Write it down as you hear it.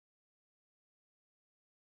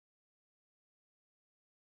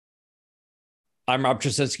I'm Rob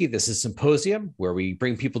Trzcinski. This is Symposium, where we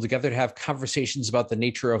bring people together to have conversations about the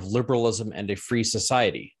nature of liberalism and a free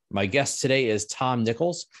society. My guest today is Tom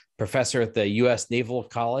Nichols, professor at the U.S. Naval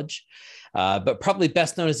College, but probably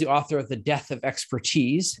best known as the author of The Death of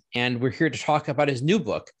Expertise. And we're here to talk about his new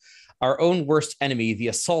book, Our Own Worst Enemy, The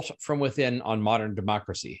Assault from Within on Modern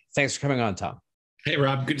Democracy. Thanks for coming on, Tom. Hey,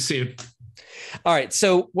 Rob. Good to see you. All right.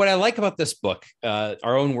 So what I like about this book,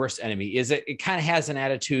 Our Own Worst Enemy, is that it kind of has an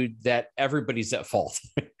attitude that everybody's at fault.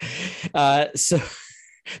 So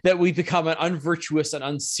that we become an unvirtuous and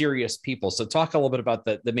unserious people. So talk a little bit about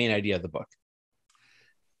the main idea of the book.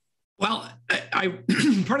 Well, I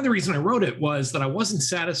part of the reason I wrote it was that I wasn't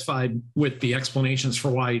satisfied with the explanations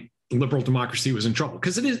for why liberal democracy was in trouble.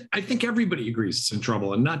 Because it is, I think everybody agrees it's in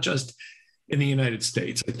trouble, and not just in the United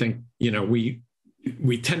States. I think,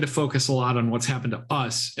 we tend to focus a lot on what's happened to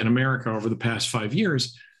us in America over the past 5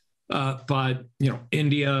 years. But,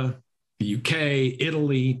 India, the UK,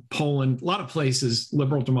 Italy, Poland, a lot of places,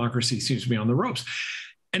 liberal democracy seems to be on the ropes.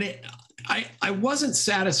 And I wasn't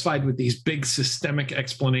satisfied with these big systemic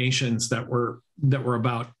explanations that were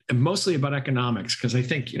about, and mostly about economics, because I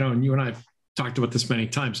think, and you and I have talked about this many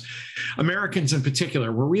times, Americans in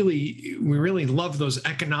particular, we really love those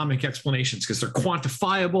economic explanations because they're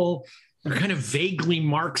quantifiable. They're kind of vaguely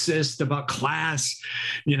Marxist about class.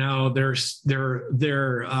 They lend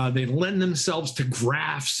themselves to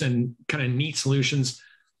graphs and kind of neat solutions.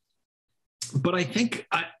 But I think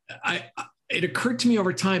it occurred to me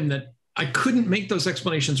over time that I couldn't make those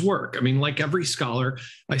explanations work. I mean, like every scholar,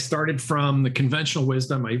 I started from the conventional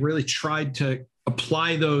wisdom. I really tried to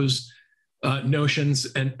apply those notions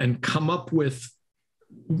and come up with,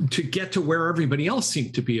 to get to where everybody else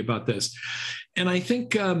seemed to be about this. And I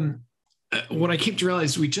think what I came to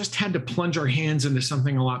realize, we just had to plunge our hands into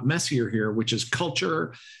something a lot messier here, which is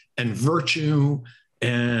culture and virtue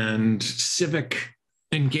and civic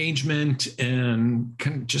engagement and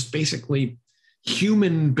kind of just basically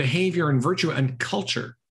human behavior and virtue and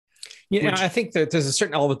culture. Yeah, I think that there's a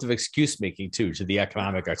certain element of excuse making too to the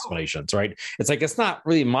economic explanations, right? It's like, it's not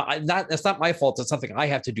really it's not my fault. It's something I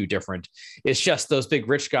have to do different. It's just those big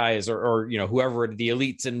rich guys or whoever, the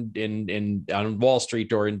elites in on Wall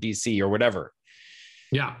Street or in DC or whatever.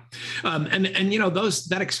 Yeah. And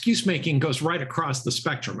that excuse making goes right across the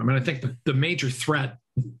spectrum. I mean, I think the major threat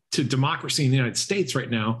to democracy in the United States right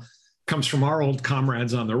now comes from our old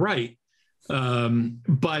comrades on the right.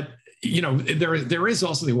 But there is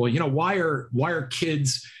also the, why are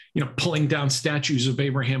kids, pulling down statues of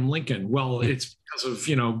Abraham Lincoln? Well, it's because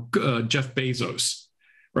of, Jeff Bezos,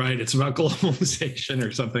 right? It's about globalization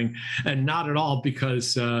or something, and not at all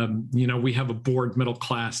because, we have a bored middle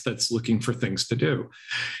class that's looking for things to do.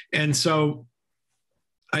 And so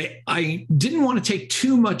I didn't want to take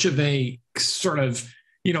too much of a sort of,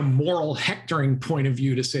 moral hectoring point of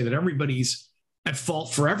view to say that everybody's at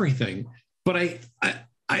fault for everything. But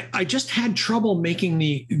I just had trouble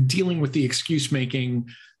dealing with the excuse making,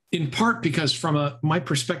 in part because from my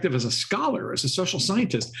perspective as a scholar, as a social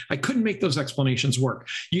scientist, I couldn't make those explanations work.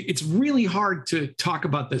 It's really hard to talk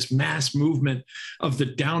about this mass movement of the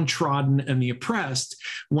downtrodden and the oppressed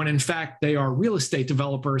when in fact they are real estate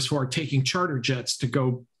developers who are taking charter jets to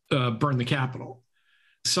go burn the Capitol.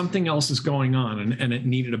 Something else is going on, and it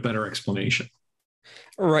needed a better explanation.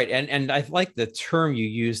 Right. And I like the term you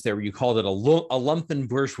used there, where you called it a lumpen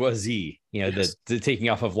bourgeoisie, yes. the taking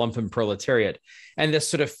off of lumpen proletariat, and this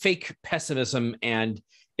sort of fake pessimism and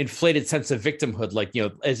inflated sense of victimhood, like,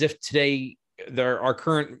 as if today our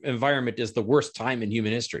current environment is the worst time in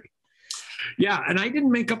human history. Yeah. And I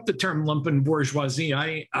didn't make up the term lumpen bourgeoisie.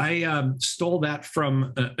 I stole that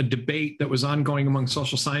from a debate that was ongoing among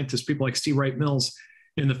social scientists, people like C. Wright Mills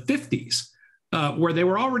in the 50s. Where they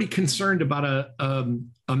were already concerned about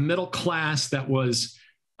a middle class that was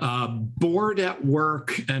bored at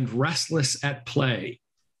work and restless at play,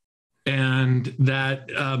 and that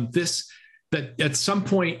that at some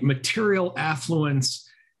point material affluence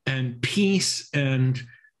and peace and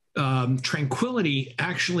tranquility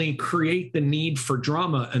actually create the need for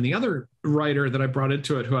drama. And the other writer that I brought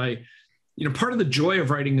into it, who part of the joy of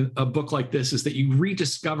writing a book like this is that you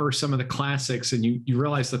rediscover some of the classics and you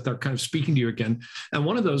realize that they're kind of speaking to you again. And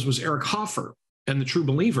one of those was Eric Hoffer and The True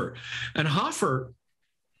Believer. And Hoffer,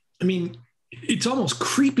 I mean, it's almost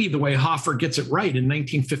creepy the way Hoffer gets it right in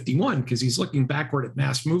 1951, because he's looking backward at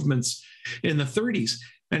mass movements in the 30s.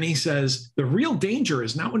 And he says, the real danger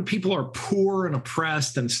is not when people are poor and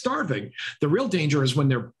oppressed and starving. The real danger is when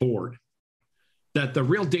they're bored. That the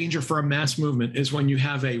real danger for a mass movement is when you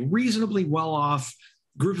have a reasonably well-off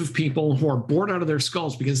group of people who are bored out of their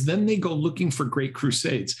skulls, because then they go looking for great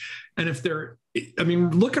crusades. And if they're, I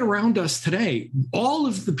mean, looking around us today, all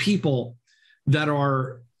of the people that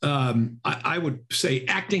are, I would say,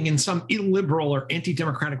 acting in some illiberal or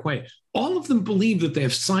anti-democratic way, all of them believe that they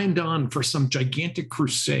have signed on for some gigantic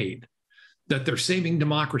crusade, that they're saving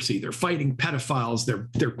democracy, they're fighting pedophiles,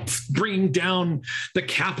 they're bringing down the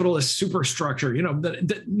capitalist superstructure. You know,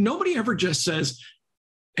 that nobody ever just says,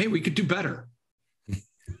 hey, we could do better.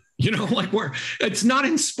 You know, like it's not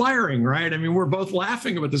inspiring, right? I mean, we're both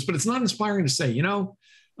laughing about this, but it's not inspiring to say, you know,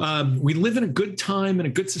 we live in a good time and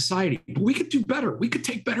a good society, but we could do better. We could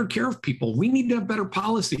take better care of people. We need to have better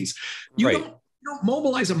policies. You don't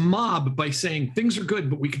mobilize a mob by saying things are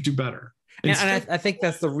good, but we could do better. And I think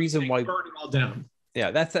that's the reason why burn it all down.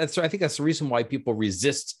 Yeah, that's I think that's the reason why people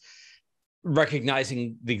resist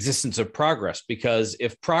recognizing the existence of progress, because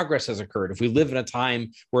if progress has occurred, if we live in a time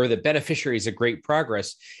where the beneficiaries of great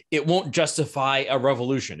progress, it won't justify a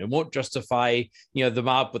revolution. It won't justify, you know, the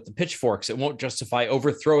mob with the pitchforks. It won't justify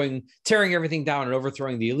tearing everything down and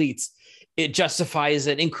overthrowing the elites. It justifies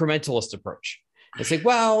an incrementalist approach. It's like,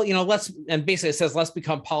 well, you know, basically it says, let's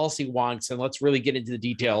become policy wonks and let's really get into the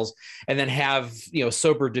details and then have, you know,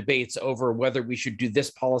 sober debates over whether we should do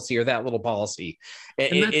this policy or that little policy.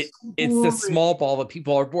 It's the small ball that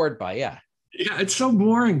people are bored by. Yeah. Yeah. It's so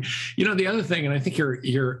boring. You know, the other thing, and I think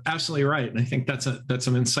you're absolutely right. And I think that's an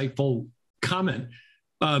insightful comment.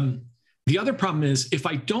 The other problem is, if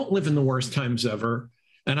I don't live in the worst times ever,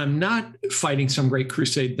 and I'm not fighting some great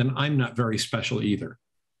crusade, then I'm not very special either.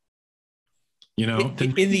 You know,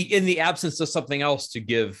 in the absence of something else to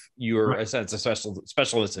give your a sense of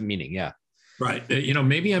specialness and meaning. Yeah. Right. You know,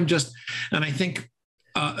 maybe I'm just, and I think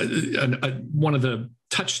one of the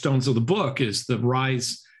touchstones of the book is the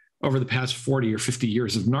rise over the past 40 or 50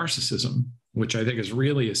 years of narcissism, which I think is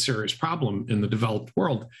really a serious problem in the developed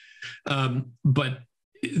world. But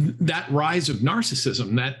that rise of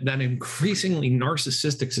narcissism, that increasingly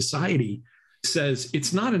narcissistic society, says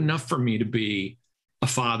it's not enough for me to be a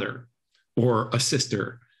father or a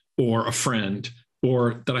sister or a friend,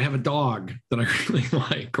 or that I have a dog that I really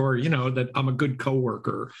like, or, you know, that I'm a good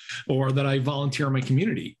coworker, or that I volunteer in my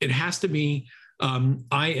community. It has to be,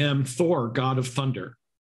 I am Thor, god of thunder.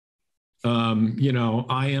 You know,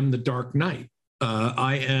 I am the Dark Knight.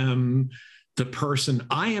 I am the person.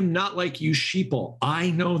 I am not like you sheeple.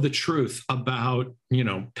 I know the truth about, you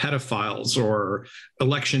know, pedophiles or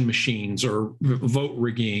election machines or vote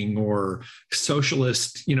rigging or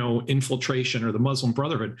socialist, you know, infiltration or the Muslim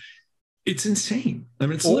Brotherhood. It's insane. I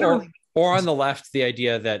mean, it's literally. Or on the left, the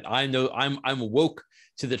idea that I'm woke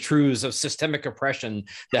to the truths of systemic oppression.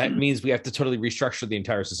 That means we have to totally restructure the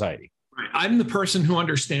entire society. Right. I'm the person who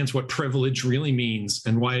understands what privilege really means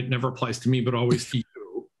and why it never applies to me, but always to you.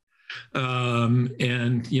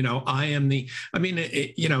 And, you know,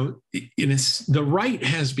 the right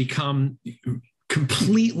has become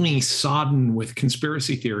completely sodden with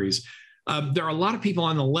conspiracy theories. There are a lot of people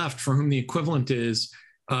on the left for whom the equivalent is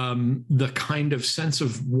the kind of sense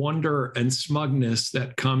of wonder and smugness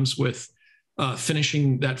that comes with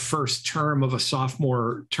finishing that first term of a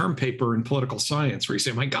sophomore term paper in political science, where you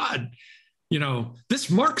say, my God, you know, this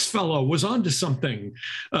Marx fellow was onto something.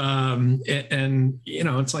 And, you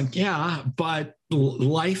know, it's like, yeah, but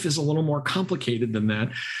life is a little more complicated than that.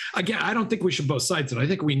 Again, I don't think we should both sides it. I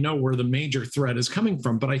think we know where the major threat is coming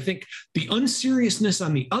from, but I think the unseriousness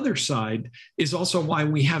on the other side is also why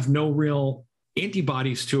we have no real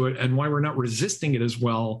antibodies to it and why we're not resisting it as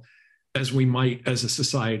well as we might as a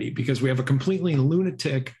society, because we have a completely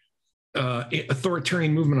lunatic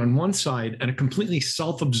authoritarian movement on one side and a completely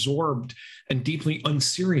self-absorbed and deeply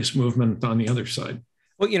unserious movement on the other side.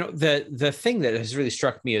 Well, you know, the thing that has really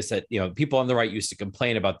struck me is that, you know, people on the right used to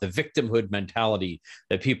complain about the victimhood mentality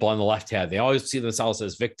that people on the left had. They always see themselves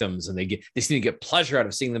as victims, and they seem to get pleasure out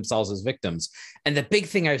of seeing themselves as victims. And the big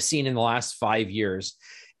thing I've seen in the last 5 years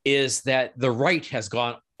is that the right has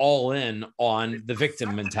gone all in on the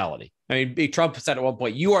victim mentality. I mean, Trump said at one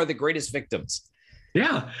point, "You are the greatest victims."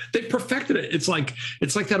 Yeah, they perfected it. It's like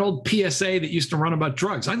that old PSA that used to run about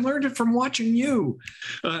drugs. I learned it from watching you.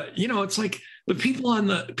 You know, it's like the people on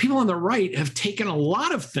the right have taken a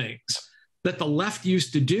lot of things that the left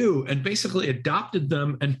used to do and basically adopted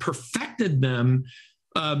them and perfected them.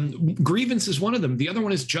 Grievance is one of them. The other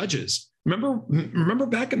one is judges. Remember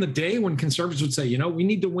back in the day when conservatives would say, you know, we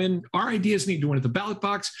need to win, our ideas need to win at the ballot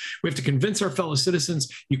box. We have to convince our fellow citizens.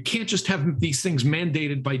 You can't just have these things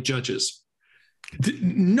mandated by judges.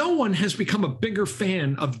 No one has become a bigger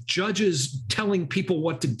fan of judges telling people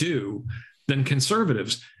what to do than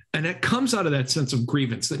conservatives. And it comes out of that sense of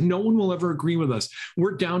grievance that no one will ever agree with us.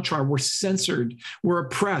 We're downtrodden, we're censored, we're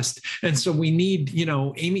oppressed. And so we need,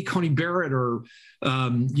 Amy Coney Barrett or,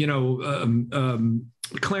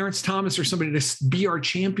 Clarence Thomas or somebody to be our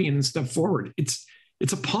champion and step forward. It's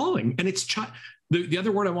appalling. And it's the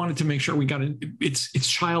other word I wanted to make sure we got in, it's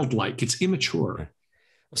childlike, it's immature.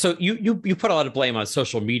 So you put a lot of blame on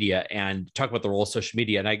social media and talk about the role of social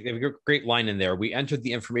media. And I have a great line in there. We entered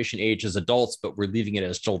the information age as adults, but we're leaving it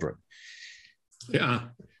as children. Yeah.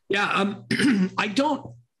 I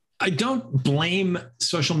don't blame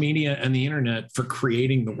social media and the internet for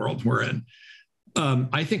creating the world we're in.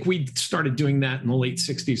 I think we started doing that in the late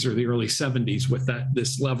 60s or the early 70s with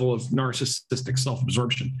this level of narcissistic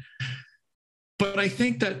self-absorption. But I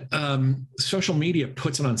think that social media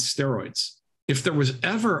puts it on steroids. If there was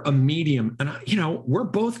ever a medium, and we're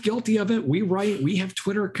both guilty of it. We write, we have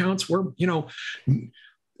Twitter accounts.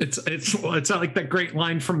 It's like that great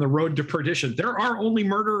line from The Road to Perdition. There are only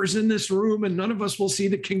murderers in this room, and none of us will see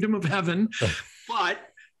the kingdom of heaven. But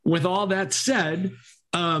with all that said,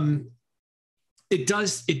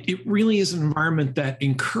 it really is an environment that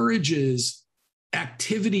encourages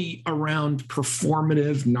activity around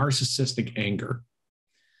performative narcissistic anger,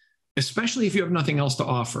 especially if you have nothing else to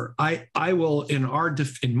offer. I will,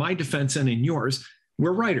 in my defense and in yours,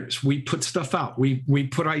 we're writers. We put stuff out. We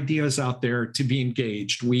put ideas out there to be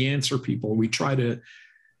engaged. We answer people. We try to,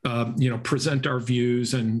 present our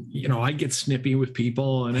views. And, I get snippy with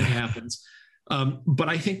people and it happens. But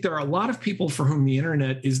I think there are a lot of people for whom the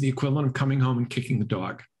internet is the equivalent of coming home and kicking the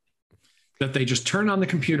dog. That they just turn on the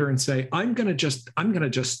computer and say, I'm going to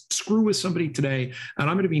just screw with somebody today, and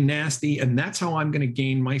I'm going to be nasty. And that's how I'm going to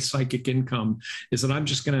gain my psychic income, is that I'm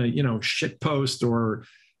just going to, shit post or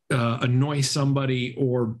annoy somebody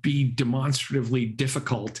or be demonstratively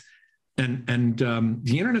difficult. And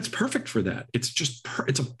the internet's perfect for that.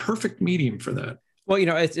 It's a perfect medium for that. Well,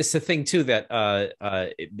 it's the thing too, that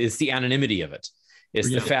it's the anonymity of it. Is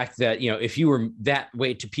the fact that, if you were that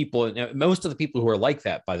way to people, and most of the people who are like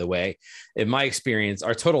that, by the way, in my experience,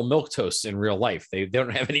 are total milquetoasts in real life. They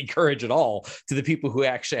don't have any courage at all to the people who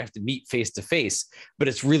actually have to meet face to face. But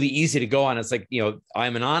it's really easy to go on. It's like,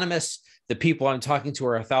 I'm anonymous. The people I'm talking to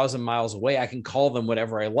are 1,000 miles away. I can call them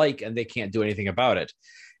whatever I like, and they can't do anything about it.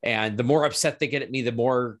 And the more upset they get at me, the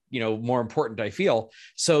more, more important I feel.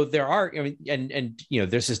 So there are,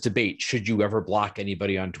 there's this debate. Should you ever block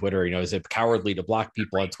anybody on Twitter? Is it cowardly to block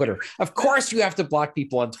people on Twitter? Of course you have to block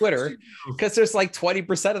people on Twitter, because there's like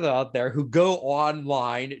 20% of them out there who go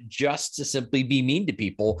online just to simply be mean to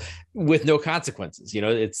people with no consequences.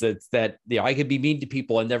 It's that, I could be mean to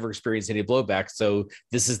people and never experience any blowback. So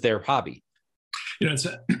this is their hobby. It's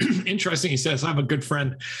interesting. He says, I have a good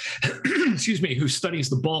friend, excuse me, who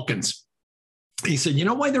studies the Balkans. He said,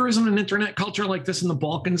 why there isn't an internet culture like this in the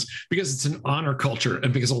Balkans? Because it's an honor culture,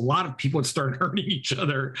 and because a lot of people would start hurting each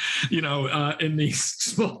other, in these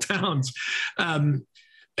small towns.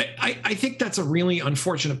 I think that's a really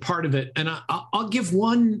unfortunate part of it. And I'll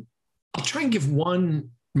try and give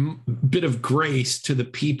one bit of grace to the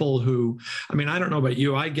people who, I don't know about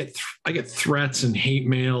you, I get threats and hate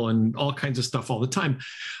mail and all kinds of stuff all the time.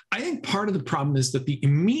 I think part of the problem is that the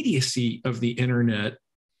immediacy of the internet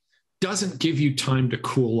doesn't give you time to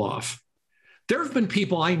cool off. There have been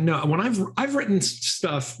people I know, when I've written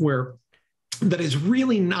stuff that is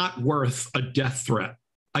really not worth a death threat.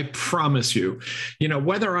 I promise you,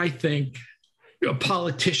 whether I think a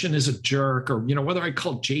politician is a jerk, or, whether I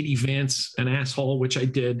called JD Vance an asshole, which I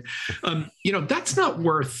did, that's not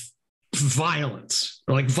worth violence.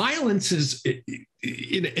 Like, violence is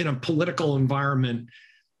in a political environment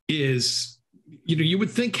is, you would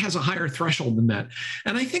think has a higher threshold than that.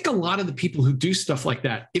 And I think a lot of the people who do stuff like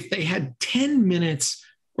that, if they had 10 minutes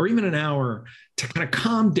or even an hour to kind of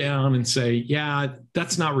calm down and say, yeah,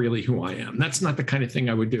 that's not really who I am. That's not the kind of thing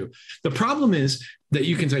I would do. The problem is that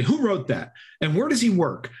you can say, who wrote that? And where does he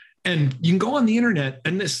work? And you can go on the internet,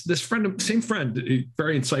 and this same friend, a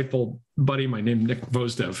very insightful buddy of mine named Nick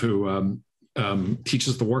Vosdev, who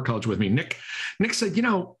teaches the War College with me. Nick said,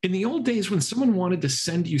 in the old days when someone wanted to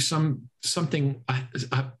send you something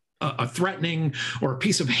a threatening or a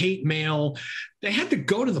piece of hate mail, they had to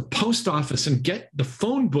go to the post office and get the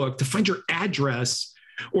phone book to find your address,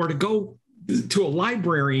 or to go to a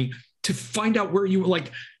library to find out where you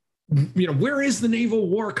where is the Naval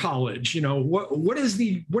War College? What is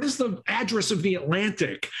the address of the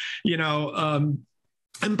Atlantic?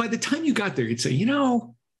 And by the time you got there, you'd say,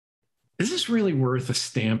 is this really worth a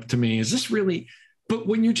stamp to me? Is this really? But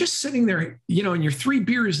when you're just sitting there, and you're 3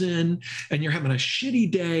 beers in and you're having a shitty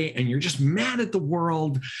day and you're just mad at the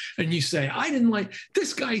world and you say, I didn't like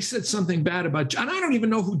this guy said something bad about, and I don't even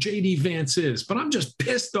know who JD Vance is, but I'm just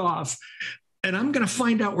pissed off and I'm going to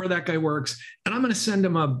find out where that guy works and I'm going to send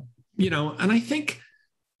him and I think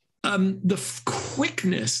the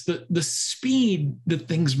quickness, the speed that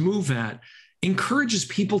things move at encourages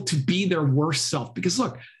people to be their worst self. Because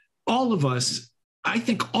look, I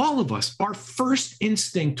think all of us, our first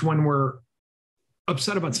instinct when we're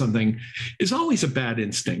upset about something is always a bad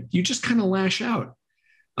instinct. You just kind of lash out.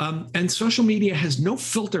 And social media has no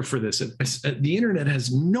filter for this. The internet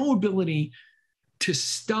has no ability to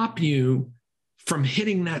stop you from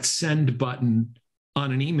hitting that send button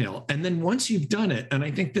on an email. And then once you've done it, and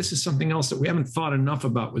I think this is something else that we haven't thought enough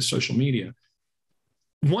about with social media,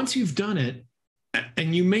 once you've done it,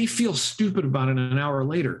 and you may feel stupid about it an hour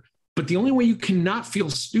later, but the only way you cannot feel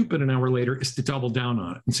stupid an hour later is to double down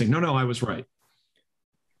on it and say, no, I was right.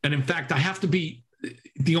 And in fact,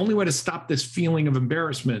 the only way to stop this feeling of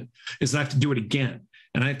embarrassment is I have to do it again.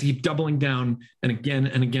 And I have to keep doubling down and again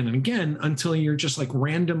and again and again until you're just like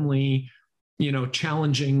randomly,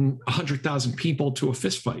 challenging 100,000 people to a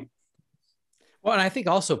fist fight. Well, and I think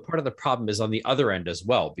also part of the problem is on the other end as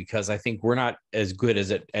well, because I think we're not as good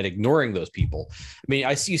at ignoring those people. I mean,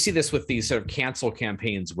 you see this with these sort of cancel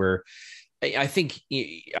campaigns where I think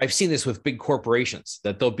I've seen this with big corporations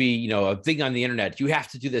that there'll be, a thing on the internet. You have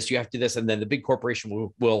to do this, you have to do this. And then the big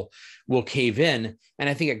corporation will cave in. And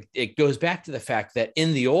I think it goes back to the fact that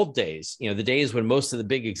in the old days, the days when most of the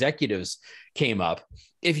big executives came up,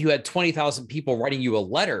 if you had 20,000 people writing you a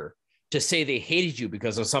letter to say they hated you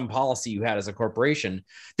because of some policy you had as a corporation,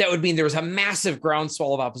 that would mean there was a massive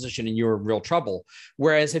groundswell of opposition and you were in real trouble.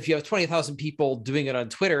 Whereas if you have 20,000 people doing it on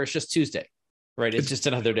Twitter, it's just Tuesday, right? It's just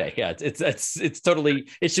another day. Yeah, it's totally,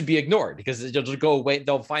 it should be ignored because it'll just go away.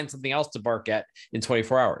 They'll find something else to bark at in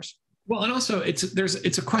 24 hours. Well, and also it's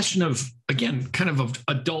a question of, again, kind of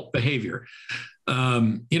adult behavior.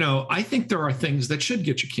 I think there are things that should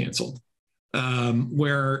get you canceled.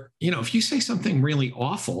 Where, if you say something really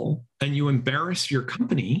awful and you embarrass your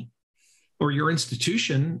company or your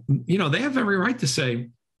institution, they have every right to say,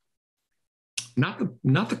 not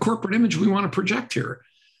the corporate image we want to project here.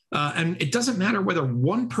 And it doesn't matter whether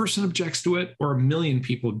one person objects to it or a million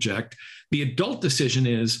people object. The adult decision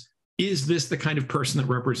is this the kind of person that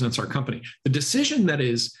represents our company? The decision that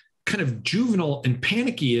is kind of juvenile and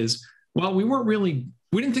panicky is, well, we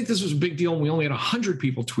didn't think this was a big deal. And we only had 100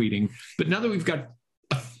 people tweeting, but now that we've got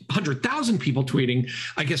 100,000 people tweeting,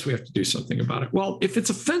 I guess we have to do something about it. Well, if it's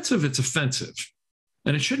offensive, it's offensive.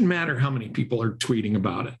 And it shouldn't matter how many people are tweeting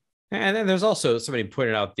about it. And then there's also somebody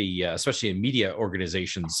pointed out especially in media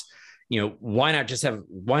organizations, why not just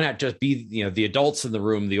be, the adults in the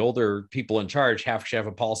room, the older people in charge should have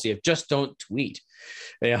a policy of just don't tweet.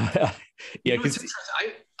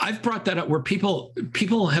 I've brought that up where people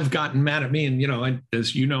have gotten mad at me, and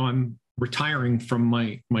as you know, I'm retiring from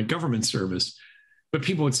my government service, but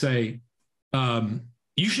people would say,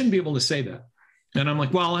 you shouldn't be able to say that. And I'm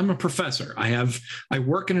like, well, I'm a professor. I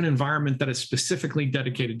work in an environment that is specifically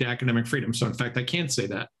dedicated to academic freedom. So in fact, I can't say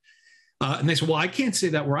that. And they say, well, I can't say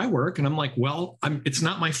that where I work. And I'm like, well, it's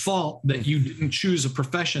not my fault that you didn't choose a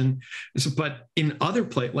profession. But in other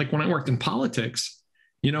places, like when I worked in politics,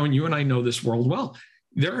 and you and I know this world well,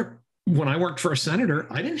 when I worked for a senator,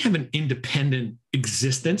 I didn't have an independent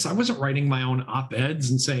existence. I wasn't writing my own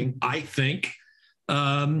op-eds and saying, I think,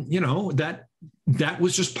 that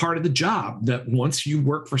was just part of the job, that once you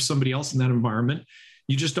work for somebody else in that environment,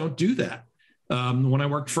 you just don't do that. When I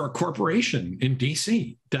worked for a corporation in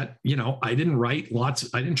DC, that, I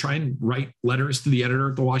didn't try and write letters to the editor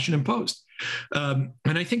of the Washington Post. And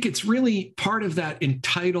I think it's really part of that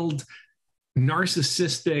entitled,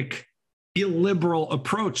 narcissistic, illiberal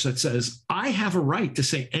approach that says, I have a right to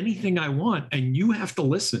say anything I want and you have to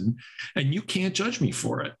listen and you can't judge me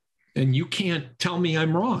for it. And you can't tell me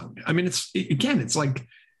I'm wrong. I mean, it's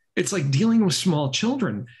like dealing with small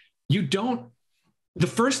children. The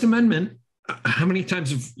First Amendment, how many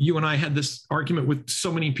times have you and I had this argument with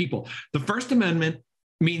so many people? The First Amendment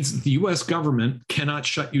means that the US government cannot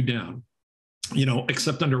shut you down,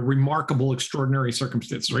 except under remarkable, extraordinary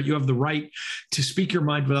circumstances, right? You have the right to speak your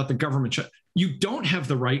mind without the government shut. You don't have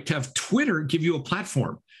the right to have Twitter give you a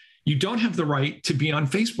platform. You don't have the right to be on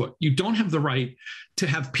Facebook. You don't have the right to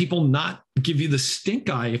have people not give you the stink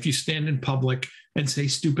eye if you stand in public and say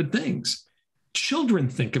stupid things. Children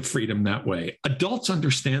think of freedom that way. Adults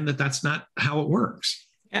understand that that's not how it works.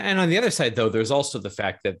 And on the other side, though, there's also the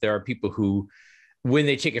fact that there are people who, when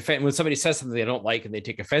somebody says something they don't like and they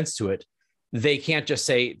take offense to it, they can't just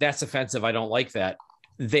say that's offensive, I don't like that.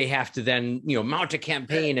 They have to then, mount a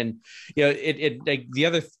campaign. And, like the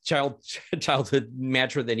other childhood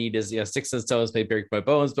mantra they need is, sticks and stones may break my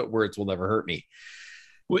bones, but words will never hurt me.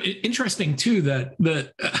 Well, interesting too,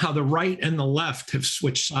 that how the right and the left have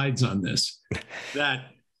switched sides on this, that,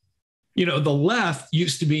 the left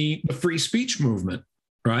used to be the free speech movement,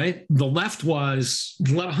 right? The left was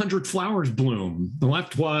let 100 flowers bloom. The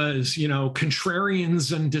left was,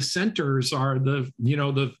 contrarians and dissenters are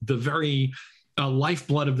the very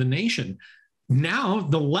lifeblood of the nation. Now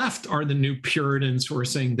the left are the new Puritans who are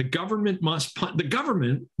saying the government the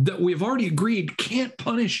government that we've already agreed can't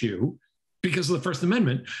punish you because of the First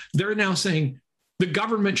Amendment. They're now saying the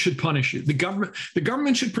government should punish you. The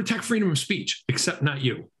government should protect freedom of speech, except not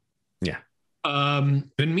you. Yeah. And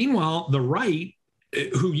meanwhile, the right,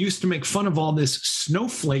 who used to make fun of all this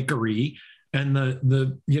snowflakery and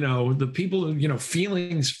the people who,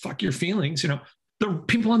 feelings, fuck your feelings, the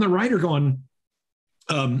people on the right are going,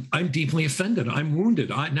 I'm deeply offended. I'm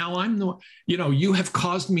wounded. You have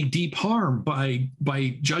caused me deep harm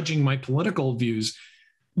by judging my political views.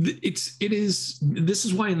 This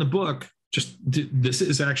is why in the book, this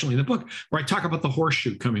is actually in the book where I talk about the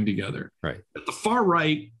horseshoe coming together. Right. The far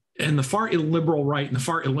right and the far illiberal right and the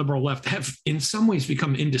far illiberal left have in some ways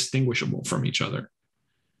become indistinguishable from each other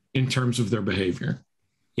in terms of their behavior.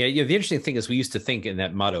 Yeah, the interesting thing is we used to think in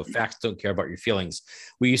that motto, facts don't care about your feelings.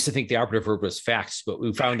 We used to think the operative word was facts, but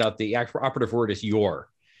we found out the operative word is your.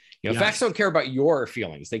 Yes. Facts don't care about your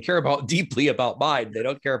feelings. They care deeply about mine. They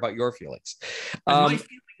don't care about your feelings. My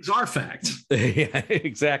feelings are facts. Yeah,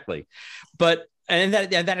 exactly. But and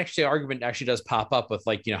that actually argument actually does pop up with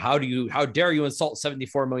how dare you insult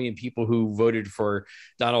 74 million people who voted for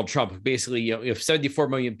Donald Trump? Basically, if 74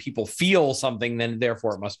 million people feel something, then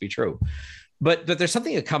therefore it must be true. But there's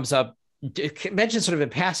something that comes up, mentioned sort of in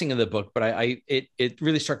passing in the book, but it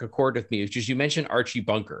really struck a chord with me, which is you mentioned Archie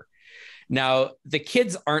Bunker. Now, the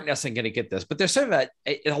kids aren't necessarily going to get this, but there's sort of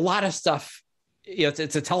a lot of stuff.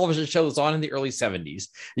 It's a television show that's on in the early 70s.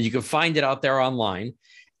 And you can find it out there online.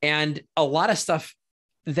 And a lot of stuff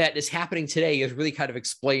that is happening today is really kind of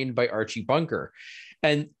explained by Archie Bunker.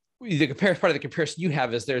 And part of the comparison you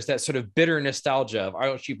have is there's that sort of bitter nostalgia of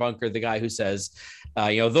Archie Bunker, the guy who says,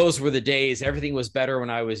 those were the days, everything was better when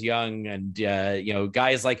I was young. And,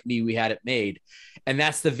 guys like me, we had it made. And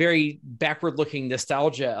that's the very backward looking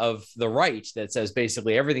nostalgia of the right that says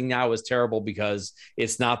basically everything now is terrible because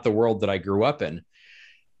it's not the world that I grew up in.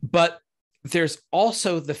 But there's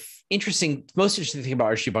also the most interesting thing about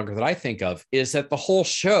Archie Bunker that I think of is that the whole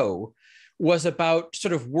show was about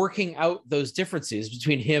sort of working out those differences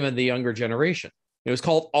between him and the younger generation. It was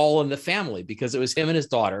called All in the Family because it was him and his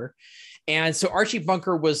daughter. And so Archie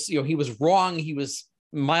Bunker was, he was wrong. He was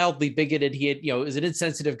mildly bigoted. He had, was an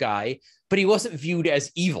insensitive guy, but he wasn't viewed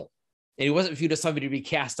as evil. And he wasn't viewed as somebody to be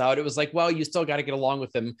cast out. It was like, well, you still got to get along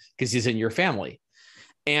with him because he's in your family.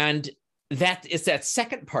 And that is that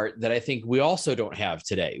second part that I think we also don't have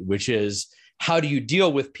today, which is how do you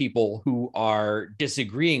deal with people who are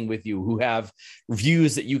disagreeing with you, who have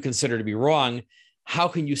views that you consider to be wrong? How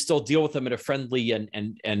can you still deal with them in a friendly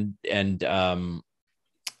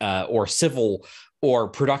or civil or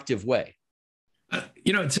productive way?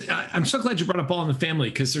 I'm so glad you brought up All in the Family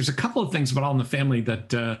because there's a couple of things about All in the Family that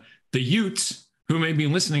the Utes who may be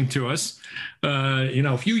listening to us,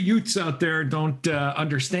 if you Utes out there don't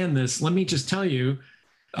understand this, let me just tell you,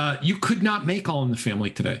 you could not make All in the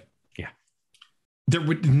Family today. There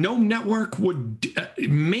would no network would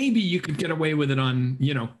maybe you could get away with it on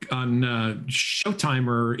Showtime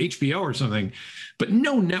or HBO or something, but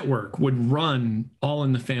no network would run All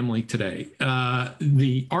in the Family today.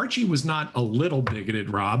 The Archie was not a little bigoted,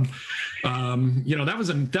 Rob. That was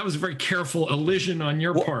a very careful elision on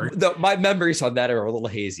your part. My memories on that are a little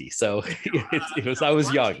hazy, so I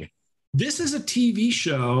was young. This is a TV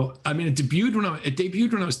show. I mean, it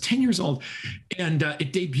debuted when I was 10 years old, and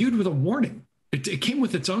it debuted with a warning. It came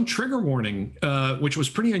with its own trigger warning, which was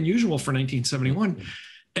pretty unusual for 1971.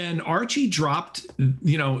 And Archie dropped,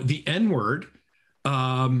 the N-word.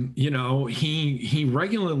 He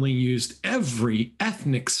regularly used every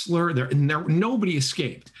ethnic slur there, and nobody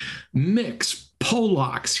escaped. Mix,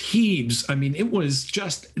 Polacks, Hebes. I mean, it was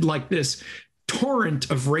just like this torrent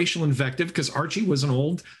of racial invective because Archie was an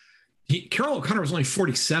old. Carroll O'Connor was only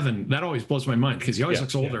 47. That always blows my mind because he always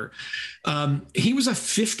looks older. He was a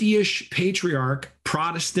 50-ish patriarch,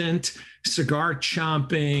 Protestant, cigar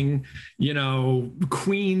chomping,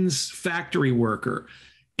 Queens factory worker.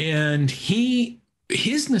 And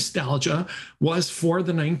his nostalgia was for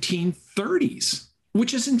the 1930s,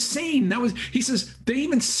 which is insane. He says, they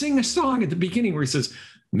even sing a song at the beginning where he says,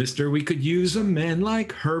 Mister, we could use a man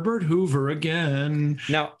like Herbert Hoover again.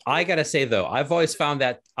 Now, I gotta say though, I always found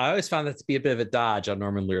that to be a bit of a dodge on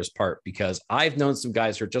Norman Lear's part, because I've known some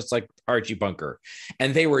guys who are just like Archie Bunker,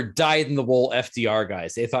 and they were dyed-in-the-wool FDR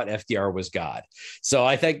guys. They thought FDR was God. So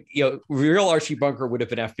I think, real Archie Bunker would have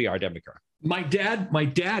been FDR Democrat. My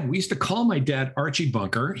dad, we used to call my dad Archie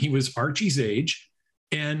Bunker. He was Archie's age,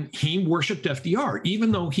 and he worshiped FDR,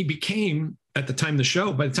 even though he became, by the time the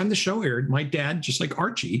show aired, my dad, just like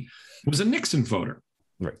Archie, was a Nixon voter.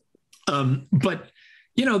 Right. But,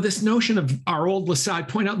 this notion of our old LaSalle, I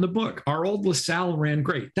point out in the book, our old LaSalle ran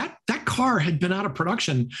great. That car had been out of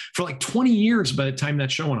production for like 20 years by the time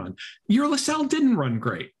that show went on. Your LaSalle didn't run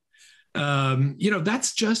great.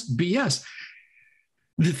 That's just BS.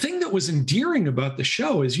 The thing that was endearing about the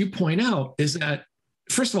show, as you point out, is that,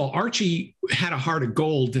 first of all, Archie had a heart of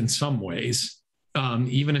gold in some ways,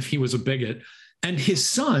 even if he was a bigot. And his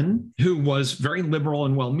son, who was very liberal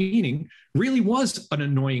and well-meaning, really was an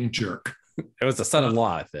annoying jerk. It was a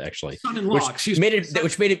son-in-law, actually. Son-in-law, which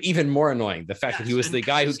made him even more annoying. The fact that he was the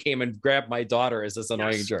guy who came and grabbed my daughter as this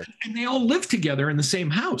annoying jerk. And they all lived together in the same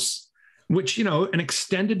house, which, an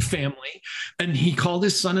extended family. And he called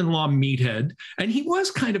his son-in-law Meathead. And he was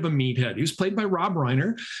kind of a meathead. He was played by Rob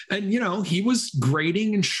Reiner. And, he was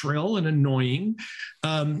grating and shrill and annoying.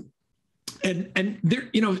 And there,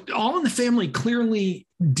 All in the Family clearly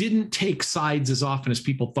didn't take sides as often as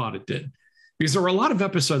people thought it did. Because there were a lot of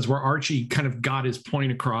episodes where Archie kind of got his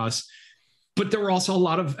point across, but there were also a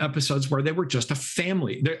lot of episodes where they were just a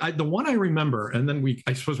family. The one I remember, and then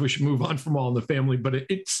I suppose we should move on from All in the Family, but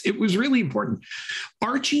it was really important.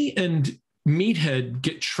 Archie and Meathead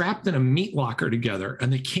get trapped in a meat locker together,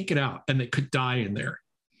 and they can't get out, and they could die in there.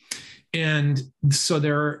 And so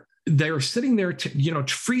they're sitting there,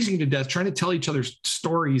 freezing to death, trying to tell each other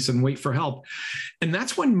stories and wait for help. And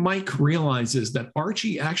that's when Mike realizes that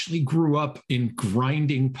Archie actually grew up in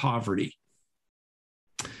grinding poverty,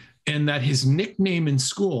 and that his nickname in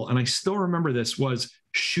school, and I still remember this, was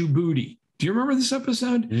Shoe Booty. Do you remember this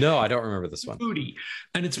episode? No, I don't remember this one. Booty.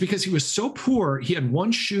 And it's because he was so poor, he had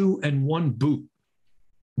one shoe and one boot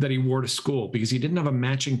that he wore to school because he didn't have a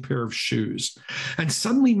matching pair of shoes. And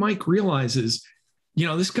suddenly Mike realizes,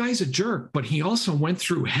 this guy's a jerk, but he also went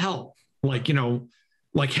through hell, like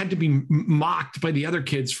had to be mocked by the other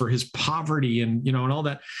kids for his poverty and all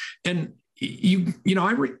that. And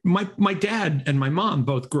my dad and my mom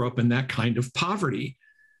both grew up in that kind of poverty.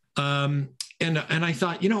 And I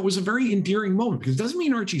thought, it was a very endearing moment, because it doesn't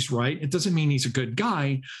mean Archie's right. It doesn't mean he's a good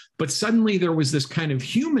guy, but suddenly there was this kind of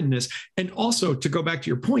humanness. And also, to go back to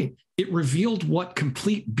your point, it revealed what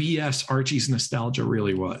complete BS Archie's nostalgia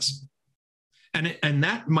really was. And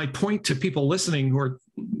that, my point to people listening who are,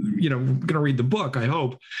 going to read the book, I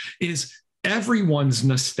hope, is everyone's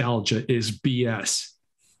nostalgia is BS.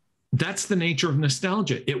 That's the nature of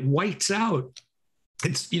nostalgia. It whites out.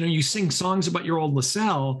 It's, you sing songs about your old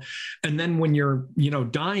LaSalle, and then when you're,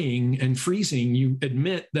 dying and freezing, you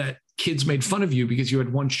admit that kids made fun of you because you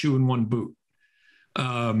had one shoe and one boot.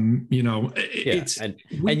 It's and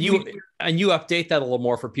you update that a little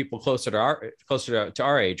more for people closer to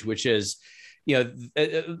our age, which is,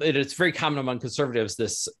 it's very common among conservatives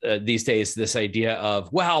these days, this idea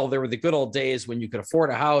of, well, there were the good old days when you could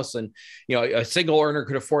afford a house, and a single earner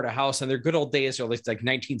could afford a house, and their good old days are like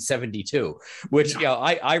 1972, which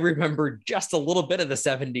I remember just a little bit of the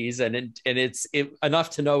 70s, and it's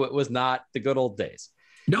enough to know it was not the good old days.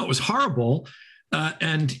 No, it was horrible. My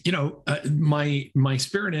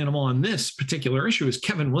spirit animal on this particular issue is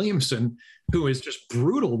Kevin Williamson, who is just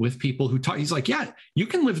brutal with people who talk. He's like, yeah, you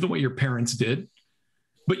can live the way your parents did,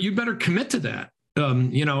 but you better commit to that.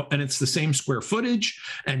 And it's the same square footage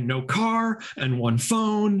and no car and one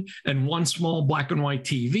phone and one small black and white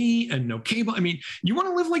TV and no cable. I mean, you want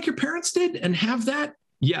to live like your parents did and have that?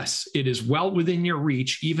 Yes, it is well within your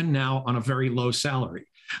reach, even now on a very low salary.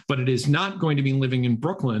 But it is not going to be living in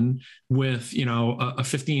Brooklyn with, a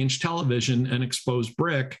 50-inch television and exposed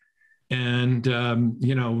brick and,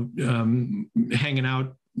 hanging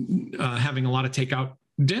out, having a lot of takeout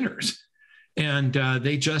dinners. And I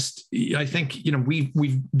think,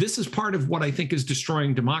 this is part of what I think is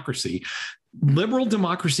destroying democracy. Liberal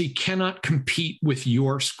democracy cannot compete with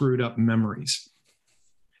your screwed up memories,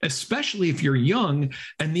 especially if you're young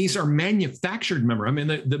and these are manufactured memory. I mean,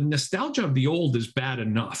 the nostalgia of the old is bad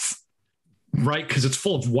enough, right? Because it's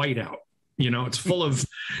full of whiteout. It's full of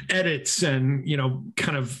edits and,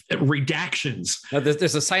 kind of redactions. Now,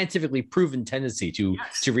 there's a scientifically proven tendency to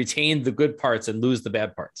retain the good parts and lose the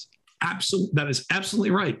bad parts. That is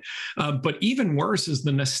absolutely right. But even worse is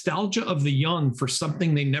the nostalgia of the young for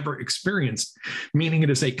something they never experienced, meaning it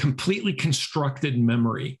is a completely constructed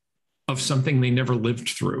memory of something they never lived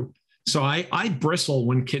through. So I bristle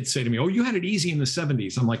when kids say to me, "Oh, you had it easy in the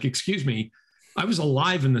 70s." I'm like, "Excuse me, I was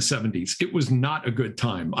alive in the 70s. It was not a good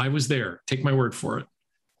time. I was there. Take my word for it."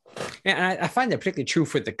 And I find that particularly true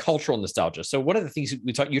for the cultural nostalgia. So one of the things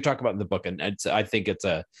you talk about in the book, and I think it's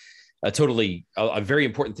a very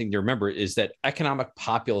important thing to remember, is that economic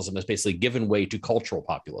populism has basically given way to cultural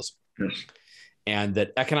populism. Yes. And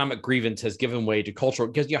that economic grievance has given way to cultural,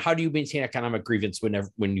 because how do you maintain economic grievance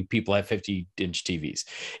when people have 50-inch TVs?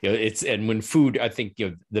 And when food, I think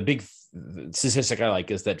the big statistic I like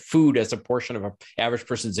is that food as a portion of an average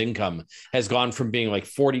person's income has gone from being like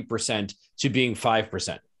 40% to being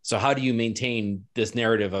 5%. So how do you maintain this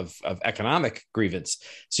narrative of economic grievance?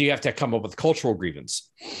 So you have to come up with cultural grievance.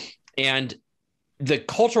 And the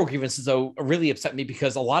cultural grievances, though, really upset me,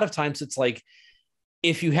 because a lot of times it's like,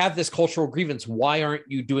 if you have this cultural grievance, why aren't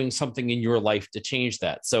you doing something in your life to change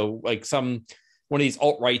that? So like one of these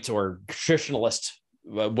alt-right or traditionalist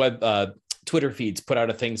Twitter feeds put out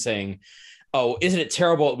a thing saying, "Oh, isn't it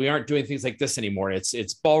terrible that we aren't doing things like this anymore?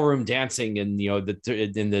 It's ballroom dancing in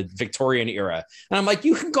the Victorian era." And I'm like,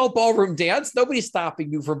 you can go ballroom dance. Nobody's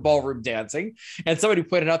stopping you from ballroom dancing. And somebody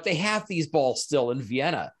pointed out they have these balls still in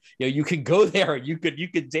Vienna. You could go there. You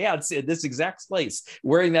could dance in this exact place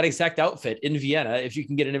wearing that exact outfit in Vienna if you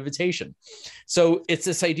can get an invitation. So it's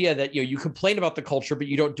this idea that you complain about the culture, but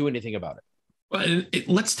you don't do anything about it. Well,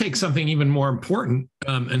 let's take something even more important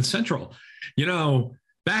and central.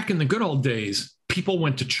 Back in the good old days, people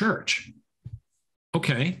went to church.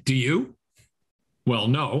 Okay, do you? Well,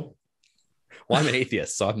 no. Well, I'm an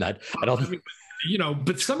atheist, so I'm not. I don't.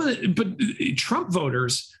 But Trump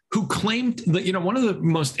voters who claimed that, one of the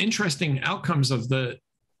most interesting outcomes of the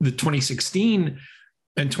 2016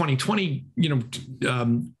 and 2020,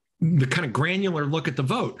 the kind of granular look at the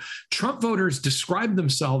vote, Trump voters described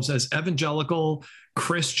themselves as evangelical,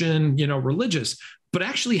 Christian, religious, but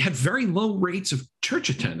actually had very low rates of church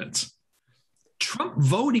attendance. Trump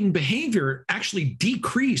voting behavior actually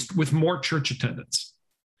decreased with more church attendance.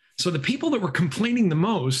 So the people that were complaining the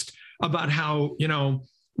most about how,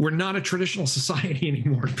 we're not a traditional society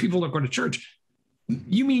anymore, people don't go to church.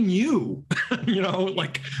 You mean you,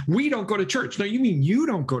 like we don't go to church. No, you mean you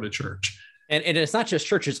don't go to church. And it's not just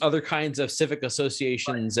churches, other kinds of civic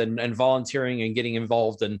associations and volunteering and getting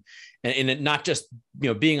involved. And it not just,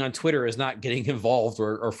 being on Twitter is not getting involved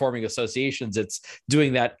or forming associations. It's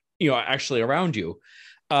doing that, actually around you.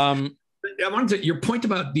 I wanted to, your point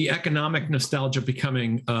about the economic nostalgia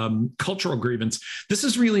becoming cultural grievance. This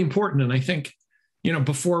is really important. And I think,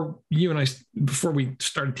 before we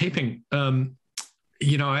started taping,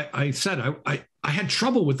 I said I had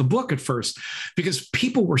trouble with the book at first because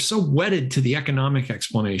people were so wedded to the economic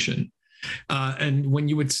explanation. And when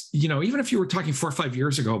you would, even if you were talking 4 or 5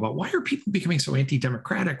 years ago about why are people becoming so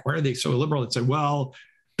anti-democratic? Why are they so liberal? It's like, well,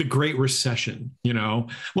 the Great Recession, well,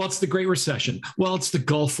 it's the Great Recession. Well, it's the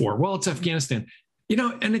Gulf War. Well, it's Afghanistan,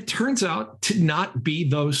 and it turns out to not be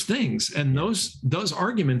those things. And those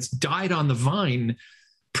arguments died on the vine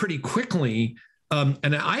pretty quickly.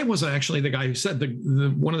 And I wasn't actually the guy who said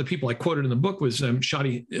one of the people I quoted in the book was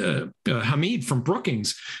Shadi Hamid from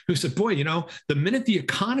Brookings, who said, boy, the minute the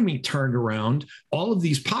economy turned around, all of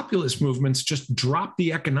these populist movements just dropped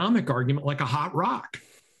the economic argument like a hot rock.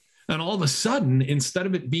 And all of a sudden, instead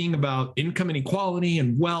of it being about income inequality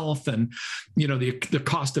and wealth and, the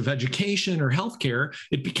cost of education or healthcare,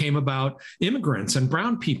 it became about immigrants and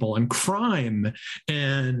brown people and crime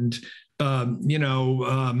and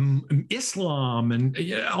Islam, and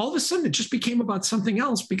all of a sudden it just became about something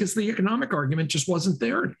else because the economic argument just wasn't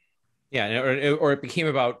there. Yeah, or it became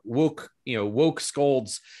about woke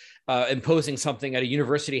scolds imposing something at a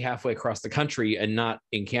university halfway across the country and not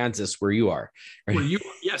in Kansas where you are. Right?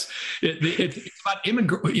 Yes, it's about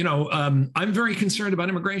immigrant. I'm very concerned about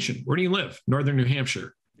immigration. Where do you live? Northern New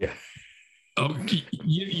Hampshire. Yeah. Oh,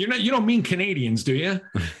 you don't mean Canadians, do you?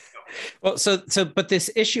 Well, but this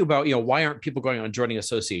issue about, why aren't people going on joining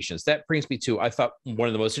associations? That brings me to, I thought one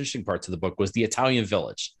of the most interesting parts of the book was the Italian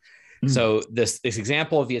village. So this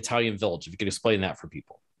example of the Italian village, if you could explain that for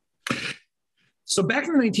people. So back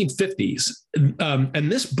in the 1950s,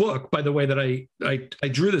 and this book, by the way, that I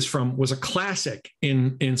drew this from was a classic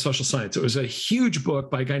in social science. It was a huge book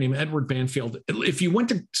by a guy named Edward Banfield. If you went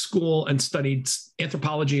to school and studied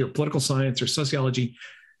anthropology or political science or sociology,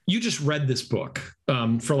 you just read this book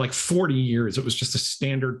for like 40 years. It was just a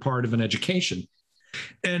standard part of an education.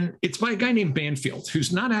 And it's by a guy named Banfield,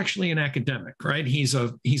 who's not actually an academic, right? He's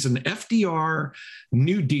an FDR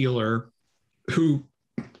New Dealer who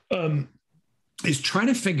is trying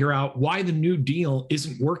to figure out why the New Deal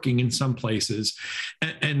isn't working in some places.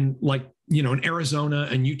 And like, you know, in Arizona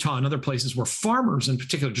and Utah and other places where farmers in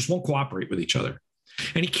particular just won't cooperate with each other.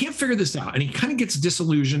 And he can't figure this out. And he kind of gets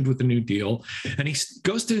disillusioned with the New Deal. And he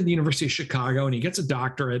goes to the University of Chicago and he gets a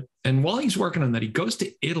doctorate. And while he's working on that, he goes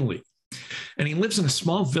to Italy and he lives in a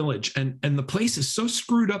small village. And the place is so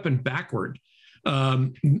screwed up and backward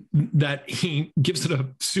that he gives it a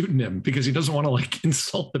pseudonym because he doesn't want to like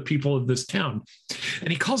insult the people of this town. And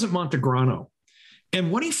he calls it Montegrano. And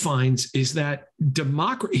what he finds is that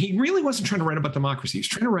he really wasn't trying to write about democracy. He's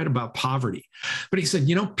trying to write about poverty. But he said,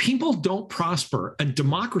 you know, people don't prosper and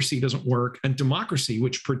democracy doesn't work. And democracy,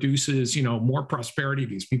 which produces, you know, more prosperity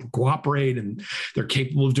because people cooperate and they're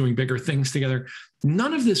capable of doing bigger things together.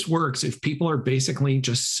 None of this works if people are basically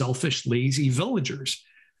just selfish, lazy villagers.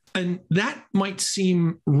 And that might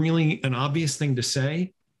seem really an obvious thing to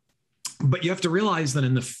say, but you have to realize that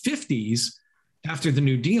in the 50s, after the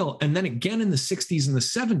New Deal, and then again in the 60s and the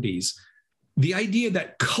 70s, the idea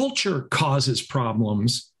that culture causes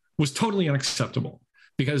problems was totally unacceptable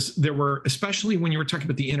because there were, especially when you were talking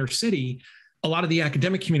about the inner city, a lot of the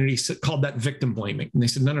academic community called that victim blaming. And they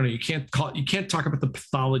said, no, you can't talk about the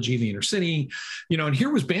pathology of the inner city. You know, and here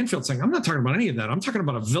was Banfield saying, I'm not talking about any of that. I'm talking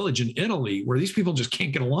about a village in Italy where these people just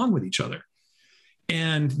can't get along with each other.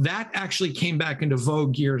 And that actually came back into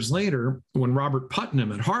vogue years later when Robert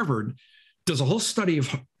Putnam at Harvard does a whole study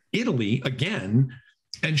of Italy again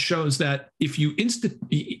and shows that if you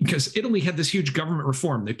because Italy had this huge government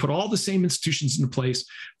reform, they put all the same institutions into place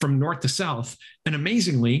from north to south. And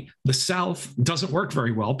amazingly, the South doesn't work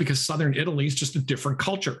very well because Southern Italy is just a different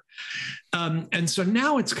culture. And so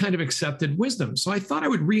now it's kind of accepted wisdom. So I thought I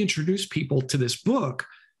would reintroduce people to this book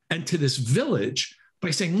and to this village by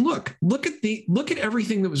saying, look at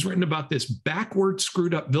everything that was written about this backward,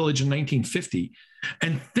 screwed up village in 1950,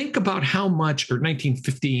 and think about how much, or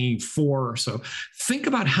 1954 or so, think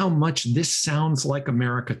about how much this sounds like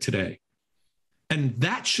America today. And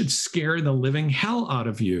that should scare the living hell out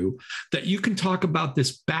of you, that you can talk about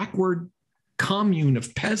this backward commune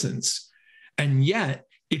of peasants, and yet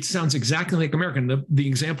it sounds exactly like America. And the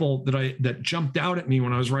example that jumped out at me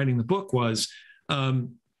when I was writing the book was,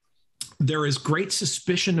 there is great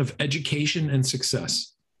suspicion of education and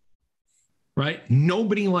success, right?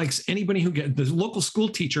 Nobody likes anybody who the local school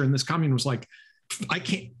teacher in this commune was like, I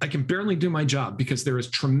can barely do my job because there is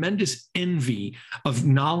tremendous envy of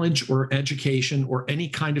knowledge or education or any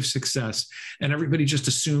kind of success. And everybody just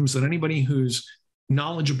assumes that anybody who's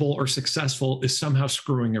knowledgeable or successful is somehow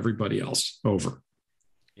screwing everybody else over.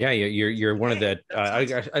 Yeah, you're one of the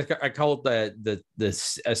I call it the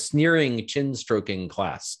sneering chin stroking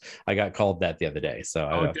class. I got called that the other day,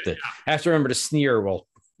 so I have to remember to sneer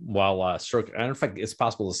while stroking. I don't know if it's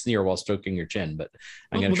possible to sneer while stroking your chin, but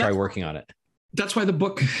I'm going to try working on it. That's why the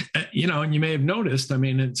book, you know, and you may have noticed, I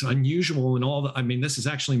mean, it's unusual and all that. I mean, this is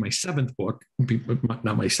actually my 7th book,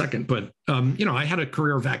 not my 2nd, but you know, I had a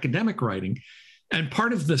career of academic writing, and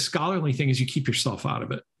part of the scholarly thing is you keep yourself out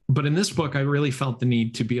of it. But in this book, I really felt the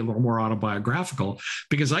need to be a little more autobiographical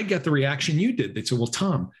because I get the reaction you did. They said, well,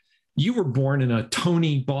 Tom, you were born in a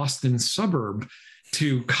Tony Boston suburb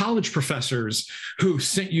to college professors who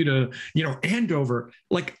sent you to, you know, Andover.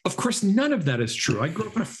 Like, of course, none of that is true. I grew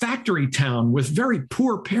up in a factory town with very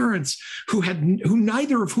poor parents who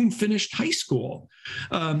neither of whom finished high school.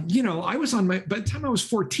 You know, by the time I was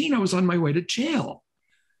 14, I was on my way to jail.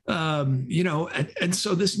 You know, and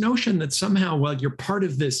so this notion that somehow, well, you're part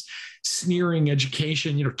of this sneering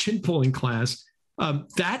education, you know, chin pulling class,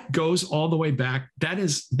 that goes all the way back. That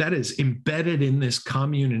is embedded in this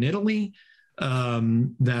commune in Italy.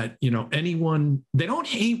 That, you know, they don't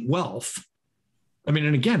hate wealth. I mean,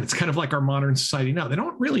 and again, it's kind of like our modern society now. They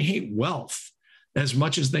don't really hate wealth as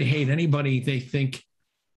much as they hate anybody they think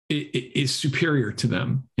is superior to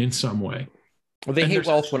them in some way. Well, they hate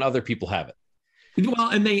wealth when other people have it. Well,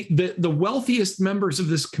 and the wealthiest members of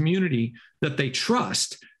this community that they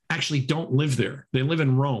trust actually don't live there. They live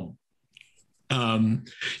in Rome.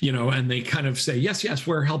 You know, and they kind of say, yes,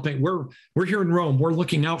 we're helping. We're here in Rome. We're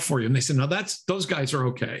looking out for you. And they say, no, those guys are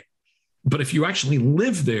okay. But if you actually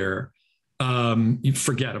live there, you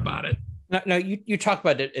forget about it. Now you talk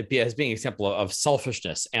about it as being an example of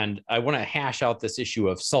selfishness. And I want to hash out this issue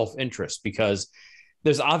of self-interest because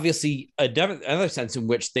there's obviously another sense in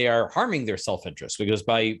which they are harming their self-interest because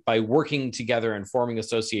by working together and forming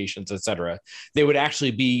associations, et cetera, they would actually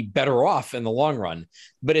be better off in the long run.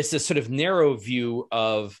 But it's this sort of narrow view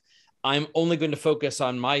of I'm only going to focus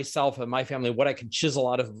on myself and my family, what I can chisel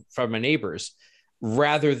out of from my neighbors,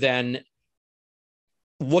 rather than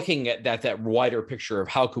looking at that wider picture of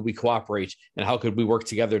how could we cooperate and how could we work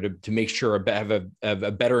together to make sure have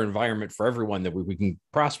a better environment for everyone, that we can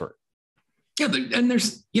prosper. Yeah, and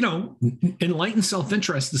there's, enlightened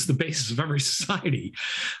self-interest is the basis of every society.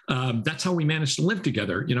 That's how we manage to live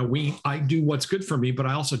together. I do what's good for me, but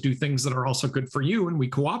I also do things that are also good for you, and we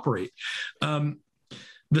cooperate.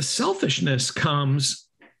 The selfishness comes,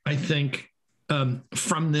 I think,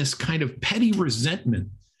 from this kind of petty resentment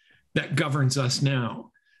that governs us now.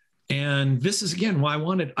 And this is, again, why I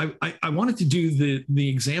wanted to do the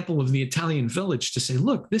example of the Italian village, to say,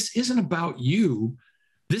 look, this isn't about you.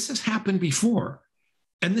 This has happened before.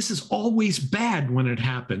 And this is always bad when it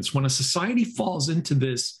happens. When a society falls into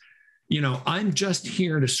this, I'm just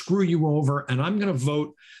here to screw you over and I'm going to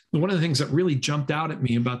vote. One of the things that really jumped out at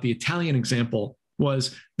me about the Italian example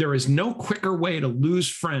was, there is no quicker way to lose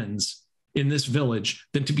friends in this village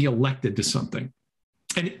than to be elected to something.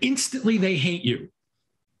 And instantly they hate you.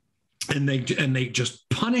 And they just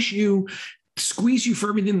punish you, squeeze you for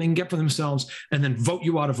everything they can get for themselves, and then vote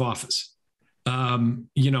you out of office.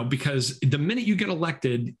 Because the minute you get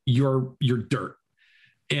elected, you're dirt.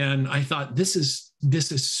 And I thought, this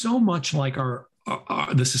is so much like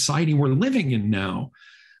the society we're living in now,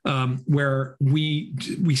 where we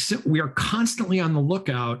are constantly on the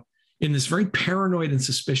lookout in this very paranoid and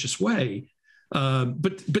suspicious way.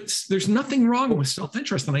 But there's nothing wrong with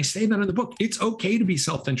self-interest. And I say that in the book. It's okay to be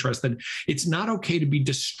self-interested. It's not okay to be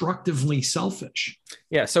destructively selfish.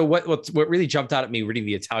 Yeah. So what really jumped out at me reading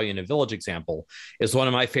the Italian village example is one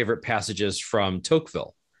of my favorite passages from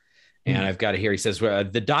Tocqueville. And I've got it here. He says,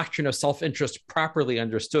 the doctrine of self-interest properly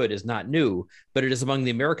understood is not new, but it is among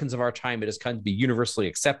the Americans of our time, it has come to be universally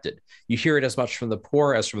accepted. You hear it as much from the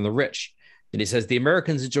poor as from the rich. And he says, the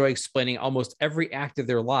Americans enjoy explaining almost every act of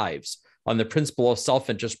their lives on the principle of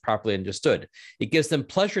self-interest properly understood. It gives them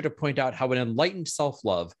pleasure to point out how an enlightened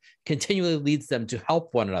self-love continually leads them to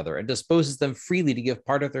help one another and disposes them freely to give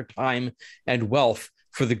part of their time and wealth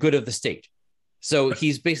for the good of the state. So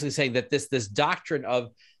he's basically saying that this doctrine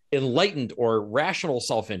of enlightened or rational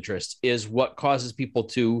self-interest is what causes people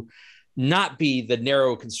to not be the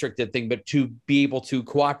narrow, constricted thing, but to be able to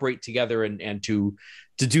cooperate together and to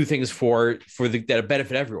do things that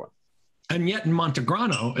benefit everyone. And yet in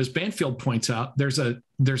Montegrano, as Banfield points out, there's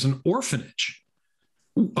an orphanage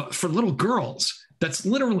for little girls that's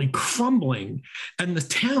literally crumbling. And the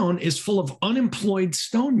town is full of unemployed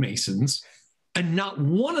stonemasons. And not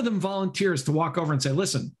one of them volunteers to walk over and say,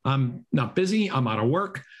 listen, I'm not busy. I'm out of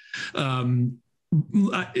work. Hey,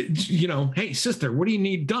 sister, what do you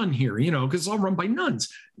need done here? Because it's all run by nuns.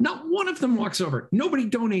 Not one of them walks over. Nobody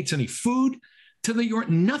donates any food to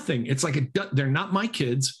nothing. It's like, they're not my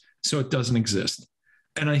kids. So it doesn't exist.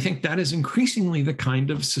 And I think that is increasingly the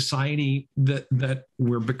kind of society that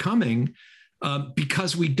we're becoming,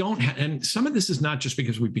 because we don't and some of this is not just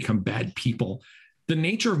because we've become bad people. The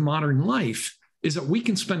nature of modern life is that we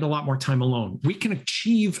can spend a lot more time alone. We can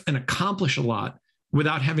achieve and accomplish a lot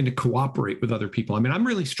without having to cooperate with other people. I mean, I'm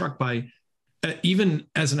really struck by, even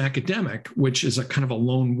as an academic, which is a kind of a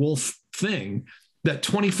lone wolf thing, that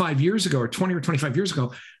 25 years ago or 20 or 25 years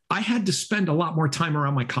ago, I had to spend a lot more time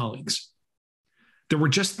around my colleagues. There were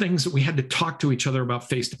just things that we had to talk to each other about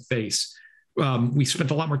face to face. We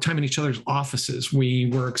spent a lot more time in each other's offices.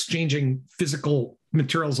 We were exchanging physical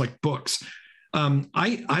materials like books.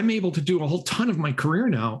 I'm able to do a whole ton of my career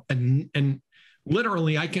now. And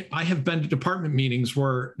literally I have been to department meetings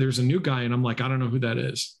where there's a new guy and I'm like, I don't know who that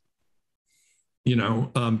is,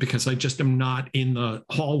 because I just am not in the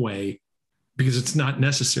hallway because it's not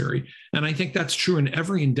necessary. And I think that's true in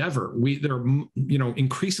every endeavor.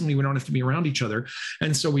 Increasingly we don't have to be around each other.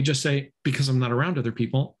 And so we just say, because I'm not around other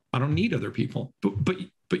people, I don't need other people.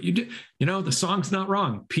 But you do, the song's not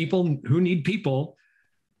wrong. People who need people,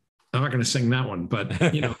 I'm not going to sing that one, but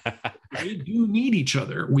we do need each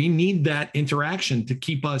other. We need that interaction to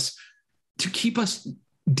keep us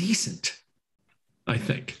decent, I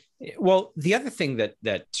think. Well, the other thing that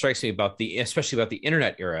strikes me especially about the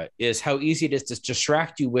internet era, is how easy it is to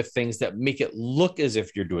distract you with things that make it look as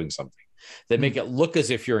if you're doing something, that make it look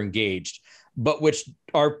as if you're engaged, but which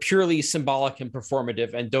are purely symbolic and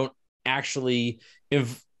performative and don't actually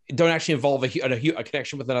involve a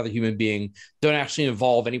connection with another human being, don't actually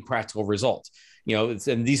involve any practical result.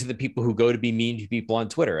 And these are the people who go to be mean to people on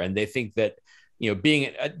Twitter, and they think that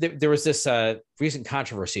there was this recent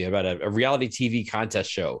controversy about a reality TV contest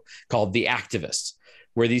show called The Activist,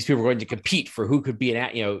 where these people are going to compete for who could be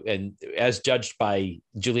and as judged by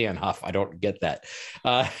Julianne Hough. I don't get that.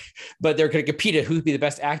 But they're going to compete at who would be the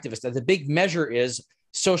best activist. And the big measure is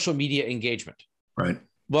social media engagement. Right.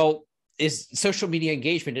 Well, is social media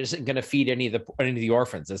engagement isn't going to feed any of the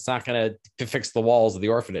orphans. It's not going to fix the walls of the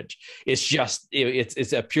orphanage. It's just,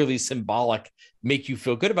 it's a purely symbolic, make you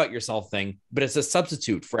feel good about yourself thing, but it's a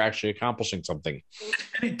substitute for actually accomplishing something.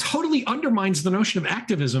 And it totally undermines the notion of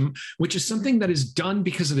activism, which is something that is done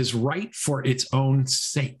because it is right for its own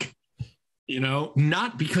sake.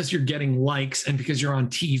 Not because you're getting likes and because you're on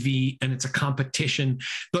TV and it's a competition.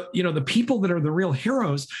 But, the people that are the real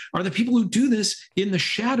heroes are the people who do this in the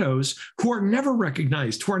shadows, who are never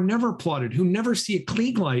recognized, who are never applauded, who never see a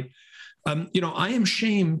Klieg light. I am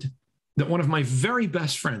shamed that one of my very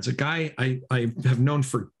best friends, a guy I have known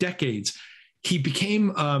for decades, he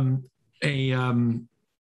became a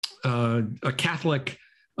Catholic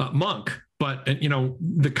monk. But,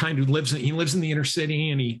 the kind who lives in the inner city,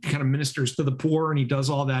 and he kind of ministers to the poor, and he does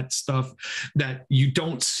all that stuff that you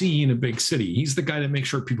don't see in a big city. He's the guy that makes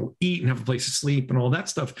sure people eat and have a place to sleep and all that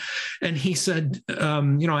stuff. And he said,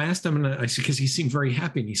 I asked him, and I said, because he seemed very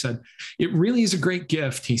happy. And he said, it really is a great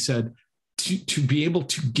gift, he said, to be able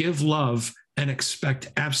to give love and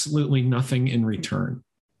expect absolutely nothing in return.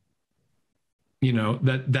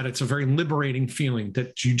 That it's a very liberating feeling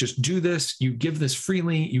that you just do this, you give this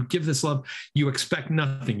freely, you give this love, you expect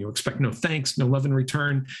nothing, you expect no thanks, no love in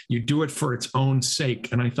return, you do it for its own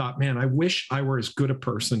sake. And I thought, man, I wish I were as good a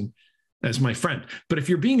person as my friend. But if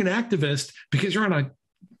you're being an activist because you're on a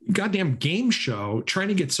goddamn game show trying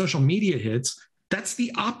to get social media hits, that's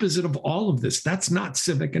the opposite of all of this. That's not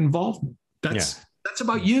civic involvement. That's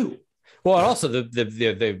about you. Well, and also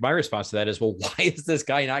my response to that is, well, why is this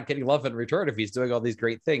guy not getting love in return if he's doing all these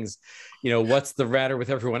great things? What's the matter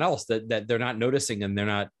with everyone else that they're not noticing and they're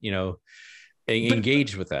not,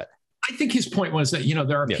 engaged with that? I think his point was that,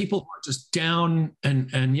 there are people who are just down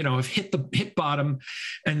and have hit bottom,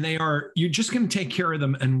 and you're just going to take care of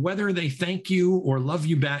them. And whether they thank you or love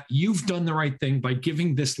you back, you've done the right thing by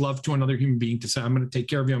giving this love to another human being to say, I'm going to take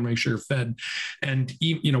care of you. I'm going to make sure you're fed. And,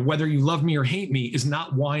 whether you love me or hate me is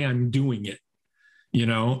not why I'm doing it,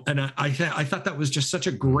 and I thought that was just such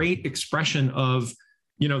a great expression of,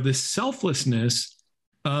 this selflessness,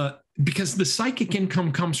 because the psychic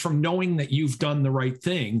income comes from knowing that you've done the right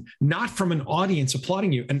thing, not from an audience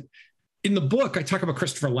applauding you. And in the book, I talk about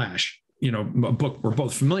Christopher Lasch, a book we're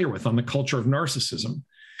both familiar with, on the culture of narcissism.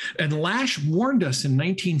 And Lasch warned us in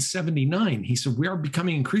 1979. He said, we are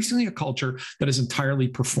becoming increasingly a culture that is entirely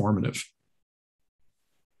performative.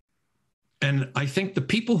 And I think the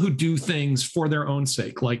people who do things for their own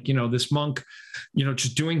sake, like, this monk,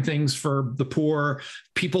 just doing things for the poor,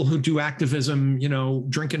 people who do activism,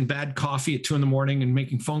 drinking bad coffee at 2 a.m. and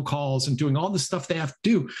making phone calls and doing all the stuff they have to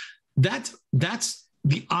do. That's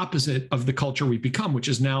the opposite of the culture we've become, which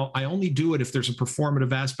is now I only do it if there's a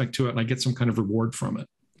performative aspect to it and I get some kind of reward from it.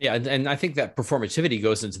 Yeah, and I think that performativity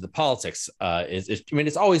goes into the politics.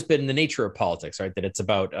 It's always been the nature of politics, right? That it's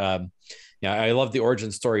about, I love the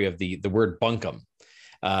origin story of the word bunkum.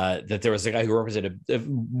 That there was a guy who represented,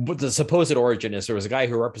 what the supposed origin is, there was a guy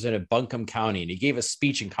who represented Buncombe County, and he gave a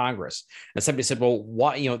speech in Congress. And somebody said, well,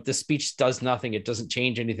 why, this speech does nothing. It doesn't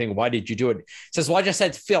change anything. Why did you do it? He says, well, I just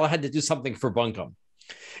had to feel I had to do something for Buncombe.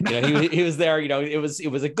 He was there, it was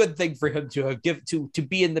a good thing for him to have to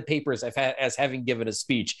be in the papers as having given a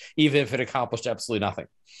speech, even if it accomplished absolutely nothing.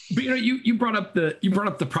 But you brought up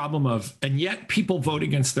the problem of, and yet people vote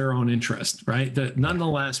against their own interest, right? That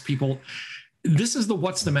nonetheless people, this is the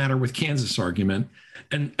what's the matter with Kansas argument.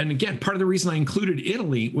 And again, part of the reason I included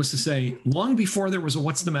Italy was to say, long before there was a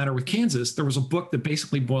what's the matter with Kansas, there was a book that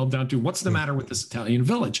basically boiled down to what's the matter with this Italian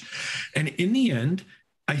village. And in the end,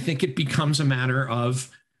 I think it becomes a matter of,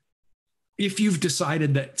 if you've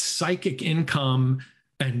decided that psychic income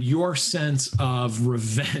and your sense of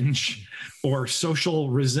revenge or social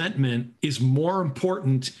resentment is more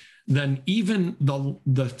important than even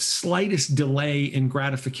the slightest delay in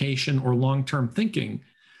gratification or long-term thinking,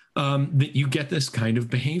 that you get this kind of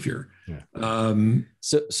behavior. Yeah.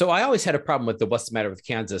 So I always had a problem with the what's the matter with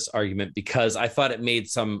Kansas argument, because I thought it made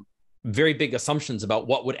some very big assumptions about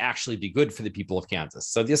what would actually be good for the people of Kansas.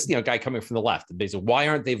 So this, guy coming from the left, and basically, why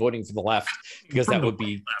aren't they voting for the left? Because that would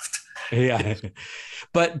be left. Yeah.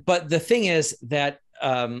 But the thing is that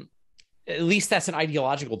at least that's an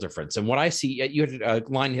ideological difference. And what I see, you had a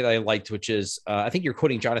line here that I liked, which is, I think you're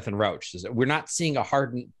quoting Jonathan Rauch, is that we're not seeing a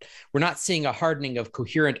hardening of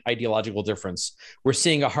coherent ideological difference. We're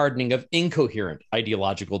seeing a hardening of incoherent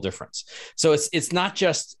ideological difference. So it's not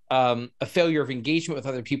just a failure of engagement with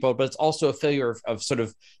other people, but it's also a failure of sort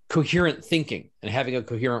of coherent thinking and having a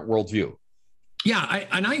coherent worldview. Yeah,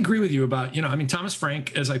 I agree with you about, Thomas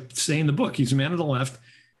Frank, as I say in the book, he's a man of the left.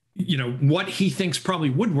 What he thinks probably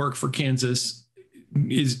would work for Kansas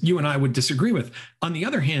is you and I would disagree with. On the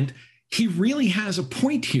other hand, he really has a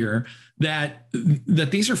point here that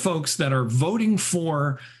these are folks that are voting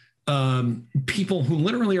for people who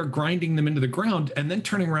literally are grinding them into the ground and then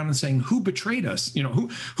turning around and saying, who betrayed us?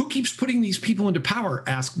 Who keeps putting these people into power?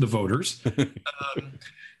 Ask the voters.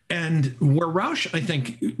 And where Rauch, I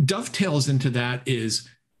think, dovetails into that is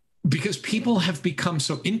because people have become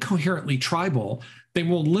so incoherently tribal, they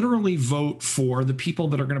will literally vote for the people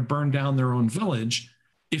that are going to burn down their own village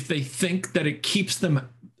if they think that it keeps them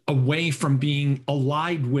away from being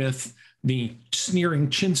allied with the sneering,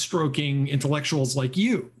 chin-stroking intellectuals like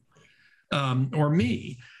you or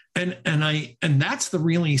me. And that's the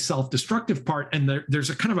really self-destructive part. And there's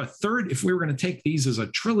a kind of a third, if we were going to take these as a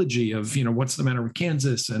trilogy of, what's the matter with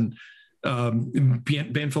Kansas and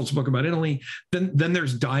Banfield's book about Italy, then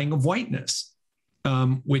there's Dying of Whiteness.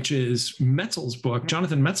 Which is Metzel's book,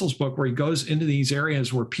 Jonathan Metzel's book, where he goes into these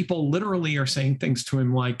areas where people literally are saying things to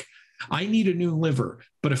him like, I need a new liver,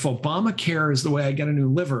 but if Obamacare is the way I get a new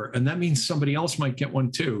liver, and that means somebody else might get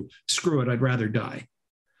one too, screw it, I'd rather die.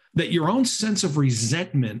 That your own sense of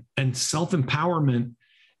resentment and self-empowerment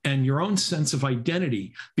and your own sense of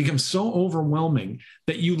identity becomes so overwhelming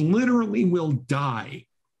that you literally will die.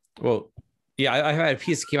 Well, yeah, I had a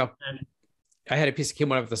piece that came up. I had a piece that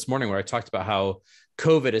came up this morning where I talked about how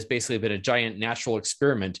COVID has basically been a giant natural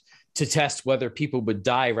experiment to test whether people would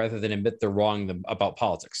die rather than admit they're wrong about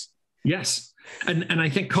politics. Yes. And I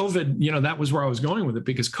think COVID, that was where I was going with it,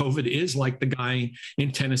 because COVID is like the guy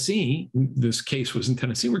in Tennessee. This case was in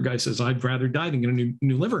Tennessee where a guy says, I'd rather die than get a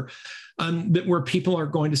new liver. That where people are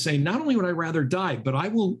going to say, not only would I rather die, but I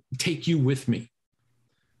will take you with me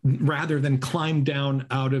rather than climb down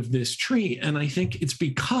out of this tree. And I think it's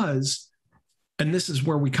because, and this is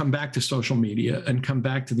where we come back to social media and come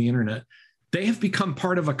back to the internet, they have become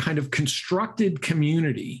part of a kind of constructed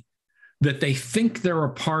community that they think they're a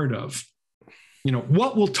part of.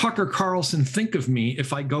 What will Tucker Carlson think of me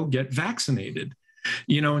if I go get vaccinated?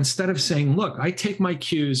 Instead of saying, look, I take my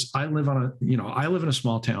cues. I live in a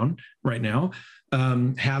small town right now,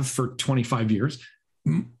 have for 25 years.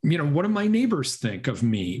 What do my neighbors think of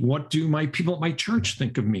me? What do my people at my church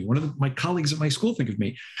think of me? What do my colleagues at my school think of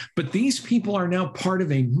me? But these people are now part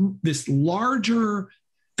of this larger,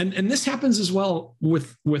 and this happens as well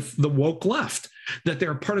with the woke left, that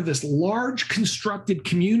they're part of this large constructed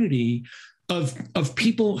community of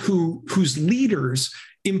people whose leaders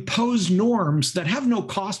impose norms that have no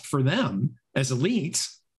cost for them as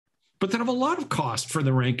elites, but that have a lot of cost for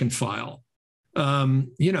the rank and file.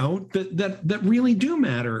 That really do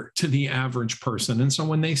matter to the average person. And so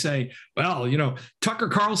when they say, well, Tucker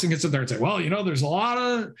Carlson gets up there and say, well, there's a lot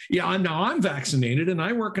of, now I'm vaccinated and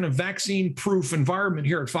I work in a vaccine proof environment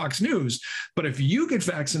here at Fox News. But if you get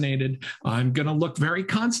vaccinated, I'm going to look very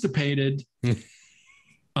constipated.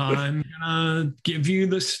 I'm going to give you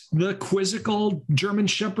the quizzical German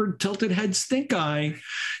Shepherd tilted head stink eye,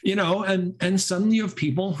 and suddenly you have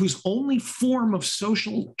people whose only form of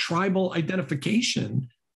social tribal identification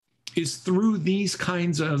is through these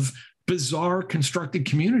kinds of bizarre constructed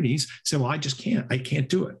communities. Say, well, I can't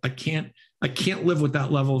do it. I can't live with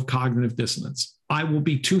that level of cognitive dissonance. I will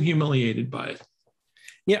be too humiliated by it.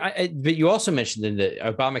 Yeah, but you also mentioned in the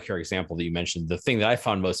Obamacare example that you mentioned, the thing that I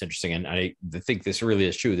found most interesting, and I think this really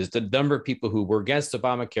is true, is the number of people who were against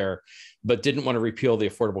Obamacare but didn't want to repeal the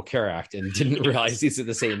Affordable Care Act and didn't realize these are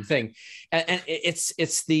the same thing. And it's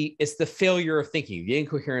the failure of thinking, the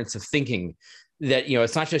incoherence of thinking, that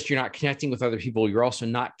it's not just you're not connecting with other people, you're also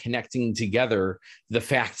not connecting together the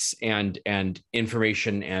facts and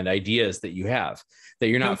information and ideas that you have. That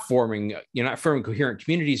you're not forming coherent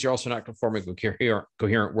communities. You're also not forming a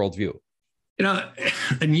coherent worldview.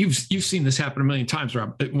 And you've seen this happen a million times,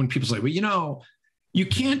 Rob, when people say, well, you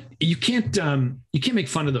can't make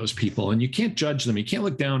fun of those people and you can't judge them. You can't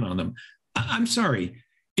look down on them. I'm sorry.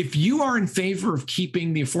 If you are in favor of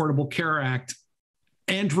keeping the Affordable Care Act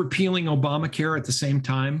and repealing Obamacare at the same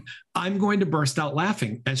time, I'm going to burst out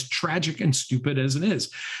laughing, as tragic and stupid as it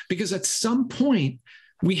is, because at some point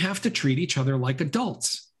we have to treat each other like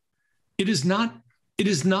adults. It is not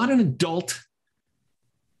an adult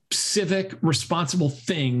civic, responsible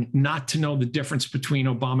thing not to know the difference between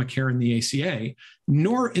Obamacare and the ACA,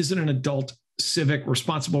 nor is it an adult civic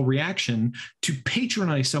responsible reaction to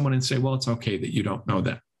patronize someone and say, well, it's okay that you don't know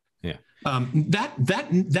that. Yeah.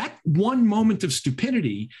 That one moment of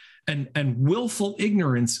stupidity and willful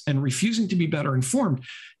ignorance and refusing to be better informed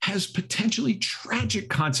has potentially tragic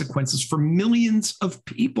consequences for millions of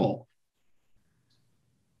people.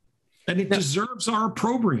 And it deserves our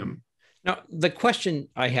opprobrium. Now, the question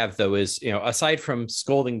I have, though, is, aside from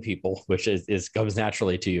scolding people, which is comes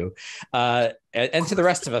naturally to you, and to the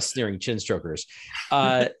rest of us sneering chin strokers,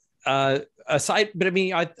 aside, but I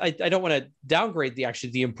mean, I don't want to downgrade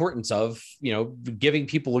the importance of, giving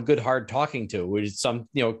people a good hard talking to, which is some,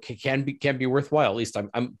 can be worthwhile. At least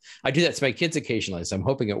I do that to my kids occasionally, so I'm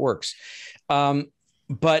hoping it works.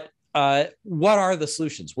 But what are the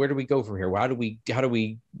solutions? Where do we go from here? How do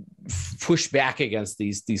we push back against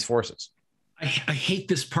these forces? I hate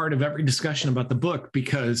this part of every discussion about the book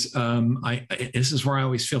because this is where I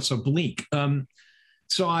always feel so bleak.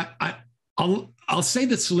 So I'll say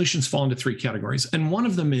that solutions fall into three categories, and one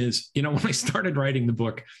of them is, when I started writing the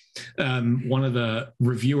book, one of the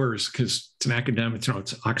reviewers, because it's an academic,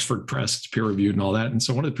 it's Oxford Press, it's peer reviewed and all that, and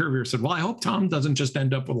so one of the peer reviewers said, "Well, I hope Tom doesn't just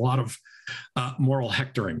end up with a lot of moral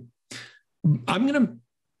hectoring." I'm gonna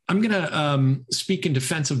speak in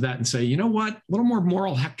defense of that and say, you know what, a little more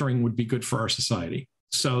moral hectoring would be good for our society.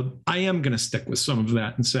 So I am going to stick with some of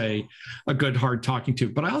that and say a good hard talking to.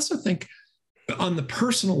 But I also think on the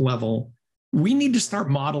personal level, we need to start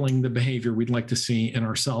modeling the behavior we'd like to see in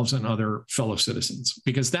ourselves and other fellow citizens,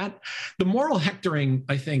 because the moral hectoring,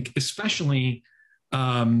 I think, especially,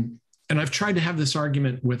 and I've tried to have this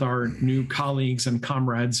argument with our new colleagues and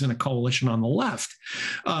comrades in a coalition on the left,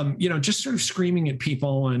 just sort of screaming at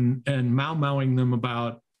people and mowing them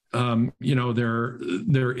about,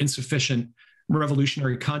 their insufficient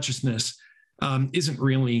revolutionary consciousness isn't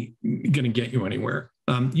really going to get you anywhere.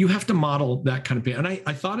 You have to model that kind of behavior. And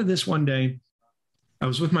I thought of this one day. I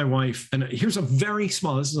was with my wife, and here's a very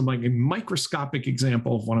small, this is like a microscopic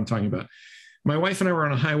example of what I'm talking about. My wife and I were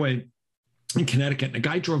on a highway in Connecticut, and a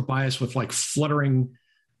guy drove by us with like fluttering,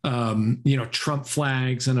 Trump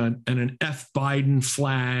flags and an F Biden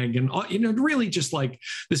flag, and really just like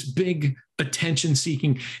this big attention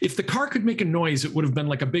seeking. If the car could make a noise, it would have been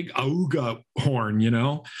like a big auga horn,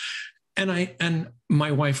 And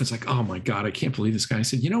my wife was like, "Oh my God, I can't believe this guy." I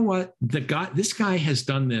said, "You know what? This guy has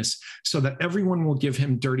done this so that everyone will give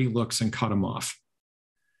him dirty looks and cut him off."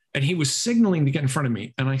 And he was signaling to get in front of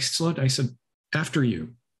me, and I said, "After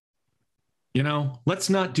you." Let's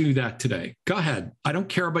not do that today. Go ahead. I don't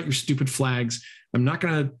care about your stupid flags. I'm not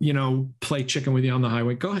going to, play chicken with you on the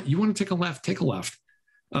highway. Go ahead. You want to take a left? Take a left.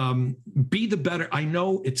 Be the better. I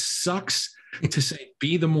know it sucks to say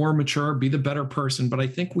be the more mature, be the better person, but I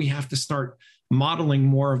think we have to start modeling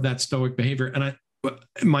more of that stoic behavior. And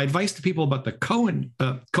my advice to people about the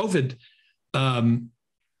COVID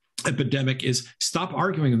epidemic is stop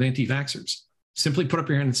arguing with anti-vaxxers. Simply put up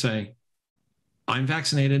your hand and say, "I'm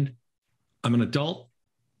vaccinated. I'm an adult.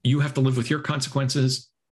 You have to live with your consequences.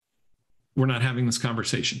 We're not having this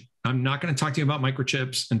conversation. I'm not going to talk to you about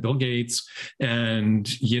microchips and Bill Gates and,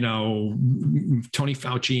 Tony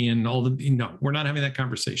Fauci and all the, no, we're not having that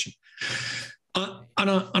conversation."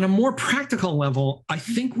 On a more practical level, I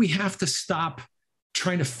think we have to stop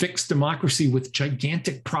trying to fix democracy with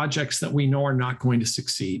gigantic projects that we know are not going to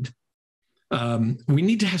succeed. We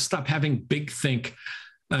need to stop having big think.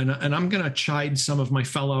 And I'm going to chide some of my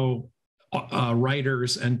fellow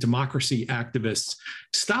writers and democracy activists.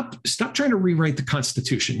 Stop trying to rewrite the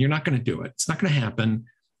Constitution. You're not going to do it. It's not going to happen.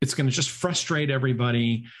 It's going to just frustrate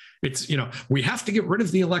everybody. It's, we have to get rid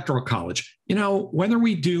of the Electoral College. Whether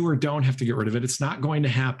we do or don't have to get rid of it, it's not going to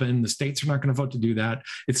happen. The states are not going to vote to do that.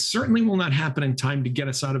 It certainly will not happen in time to get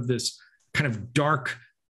us out of this kind of dark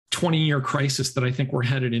 20-year crisis that I think we're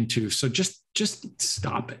headed into. So just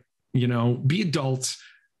stop it. Be adults.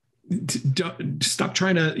 Stop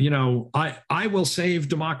trying to, I will save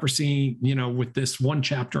democracy, with this one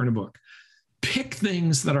chapter in a book. Pick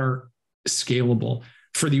things that are scalable.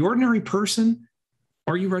 For the ordinary person,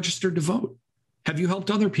 are you registered to vote? Have you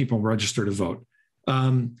helped other people register to vote?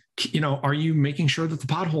 Are you making sure that the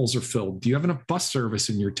potholes are filled? Do you have enough bus service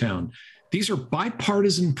in your town? These are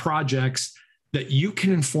bipartisan projects that you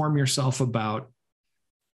can inform yourself about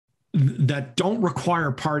that don't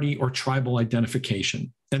require party or tribal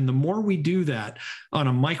identification. And the more we do that on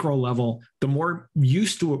a micro level, the more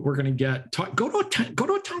used to it we're going to get. Go to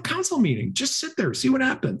a town council meeting. Just sit there, see what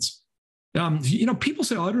happens. People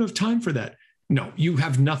say, "Oh, I don't have time for that." No, you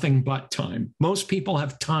have nothing but time. Most people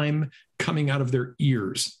have time coming out of their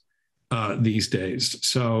ears. these days.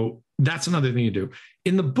 So that's another thing you do.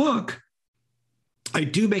 In the book, I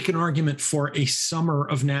do make an argument for a summer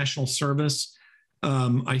of national service.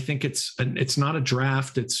 I think it's not a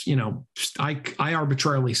draft. It's, I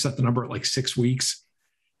arbitrarily set the number at like 6 weeks.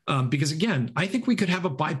 Because again, I think we could have a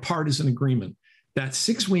bipartisan agreement that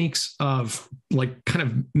 6 weeks of like kind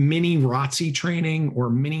of mini ROTC training or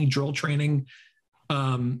mini drill training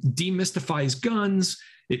demystifies guns.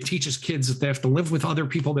 It teaches kids that they have to live with other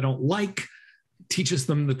people they don't like, teaches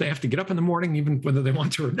them that they have to get up in the morning, even whether they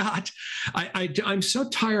want to or not. I'm so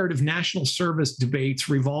tired of national service debates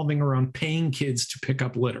revolving around paying kids to pick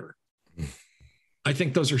up litter. I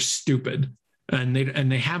think those are stupid. And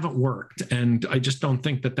they haven't worked. And I just don't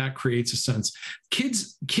think that creates a sense.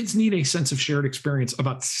 Kids need a sense of shared experience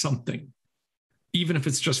about something, even if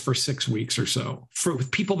it's just for 6 weeks or so, with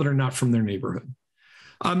people that are not from their neighborhood.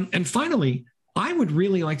 And finally, I would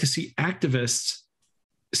really like to see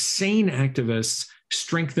sane activists,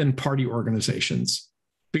 strengthen party organizations,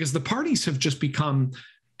 because the parties have just become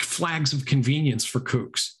flags of convenience for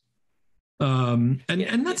kooks.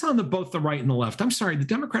 And that's on both the right and the left. I'm sorry, the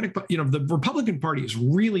the Republican Party has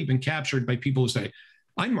really been captured by people who say,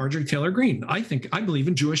 I'm Marjorie Taylor Greene. I believe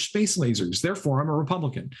in Jewish space lasers. Therefore, I'm a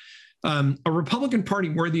Republican. A Republican Party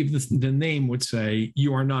worthy of the name would say,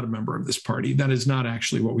 you are not a member of this party. That is not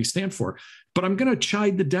actually what we stand for. But I'm going to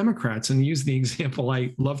chide the Democrats and use the example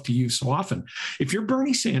I love to use so often. If you're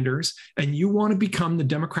Bernie Sanders and you want to become the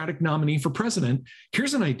Democratic nominee for president,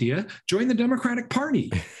 here's an idea. Join the Democratic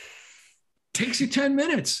Party. Takes you 10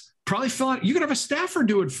 minutes. Probably fill out. You could have a staffer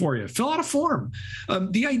do it for you. Fill out a form.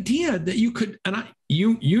 The idea that you could, and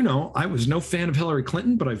I was no fan of Hillary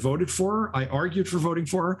Clinton, but I voted for her. I argued for voting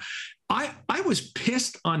for her. I was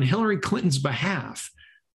pissed on Hillary Clinton's behalf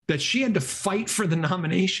that she had to fight for the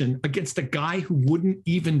nomination against a guy who wouldn't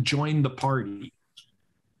even join the party.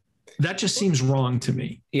 That just seems wrong to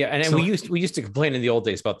me. Yeah, and we used to complain in the old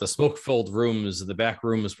days about the smoke-filled rooms, the back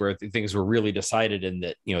rooms where things were really decided, and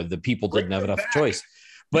that the people didn't have enough choice.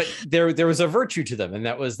 But there was a virtue to them, and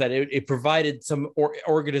that was that it provided some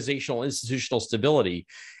organizational, institutional stability.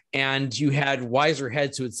 And you had wiser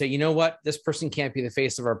heads who would say, you know what, this person can't be the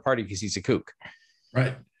face of our party because he's a kook,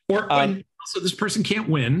 right? Or also, this person can't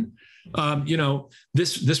win.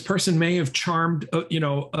 This person may have charmed,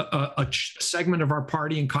 a segment of our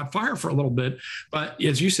party and caught fire for a little bit. But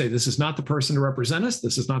as you say, this is not the person to represent us.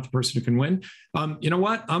 This is not the person who can win. You know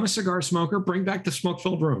what? I'm a cigar smoker. Bring back the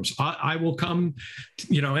smoke-filled rooms. I will come,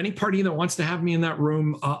 any party that wants to have me in that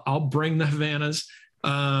room, I'll bring the Havanas.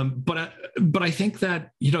 But I think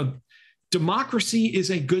that, democracy is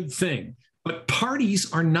a good thing, but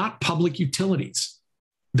parties are not public utilities.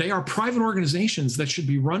 They are private organizations that should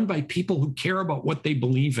be run by people who care about what they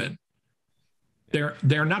believe in.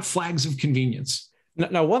 They're not flags of convenience.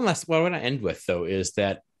 Now, one last what I want to end with, though, is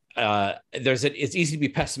that it's easy to be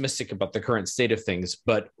pessimistic about the current state of things.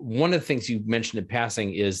 But one of the things you mentioned in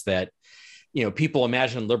passing is that, people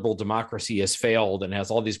imagine liberal democracy has failed and has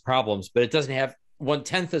all these problems, but it doesn't have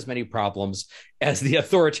 1/10 as many problems as the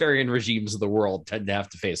authoritarian regimes of the world tend to have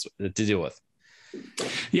to deal with.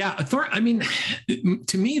 Yeah,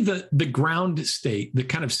 to me, the ground state, the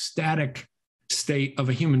kind of static state of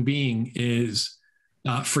a human being is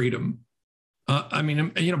freedom.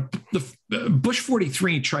 Bush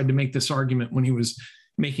 43 tried to make this argument when he was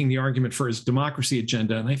making the argument for his democracy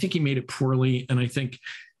agenda, and I think he made it poorly. And I think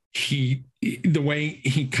the way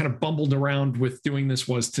he kind of bumbled around with doing this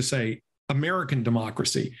was to say American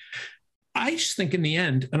democracy. I just think in the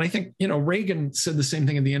end, and I think, Reagan said the same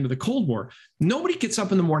thing at the end of the Cold War. Nobody gets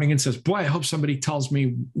up in the morning and says, boy, I hope somebody tells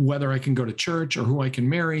me whether I can go to church or who I can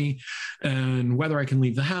marry and whether I can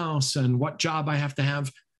leave the house and what job I have to have.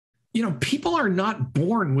 People are not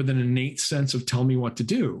born with an innate sense of tell me what to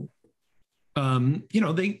do. You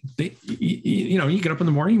get up in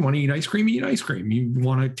the morning, you want to eat ice cream, you eat ice cream. You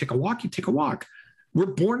want to take a walk, you take a walk. We're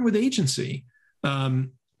born with agency.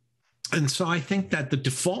 And so I think that the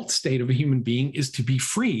default state of a human being is to be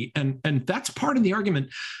free. And that's part of the argument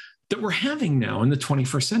that we're having now in the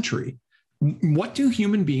 21st century. What do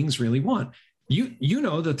human beings really want? You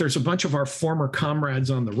know that there's a bunch of our former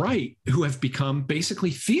comrades on the right who have become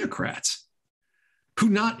basically theocrats,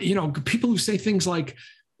 people who say things like,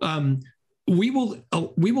 we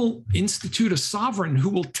will institute a sovereign who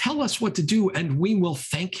will tell us what to do and we will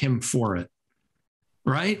thank him for it.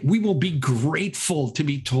 right? We will be grateful to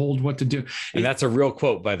be told what to do. And that's a real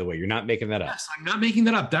quote, by the way. You're not making that up. Yes, I'm not making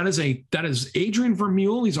that up. That is Adrian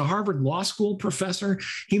Vermeule. He's a Harvard Law School professor.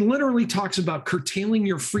 He literally talks about curtailing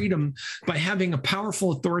your freedom by having a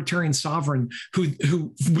powerful authoritarian sovereign who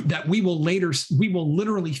that we will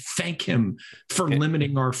literally thank him for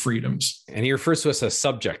limiting our freedoms. And he refers to us as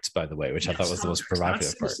subjects, by the way, which I thought was the most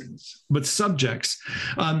provocative part. But subjects.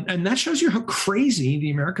 And that shows you how crazy the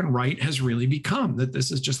American right has really become, that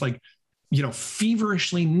this is just like,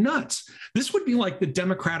 feverishly nuts. This would be like the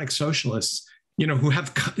democratic socialists, who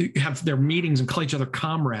have their meetings and call each other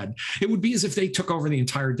comrade. It would be as if they took over the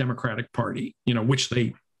entire Democratic Party, which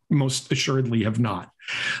they most assuredly have not.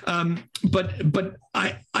 But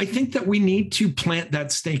I think that we need to plant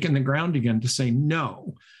that stake in the ground again to say,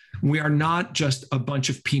 no, we are not just a bunch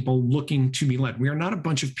of people looking to be led. We are not a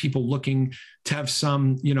bunch of people looking to have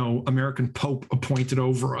some, American Pope appointed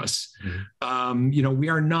over us. Mm-hmm. We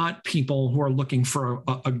are not people who are looking for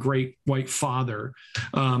a great white father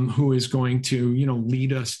who is going to,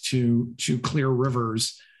 lead us to clear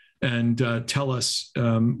rivers and tell us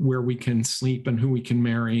where we can sleep and who we can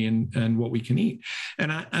marry and what we can eat.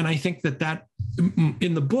 And I think that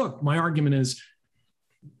in the book, my argument is,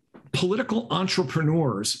 political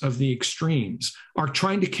entrepreneurs of the extremes are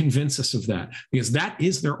trying to convince us of that, because that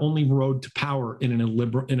is their only road to power in a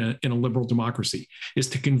liberal democracy, is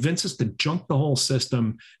to convince us to junk the whole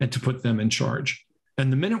system and to put them in charge.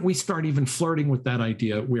 And the minute we start even flirting with that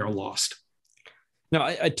idea, we are lost. Now,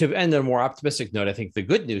 to end on a more optimistic note, I think the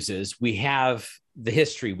good news is we have the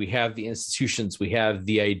history, we have the institutions, we have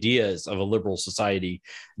the ideas of a liberal society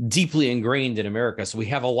deeply ingrained in America. So we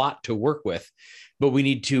have a lot to work with. But we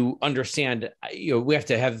need to understand, we have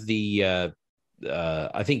to have the,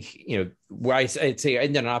 I think, where I'd say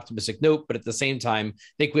end on an optimistic note, but at the same time, I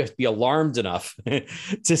think we have to be alarmed enough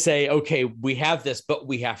to say, okay, we have this, but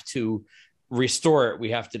we have to restore it.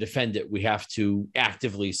 We have to defend it. We have to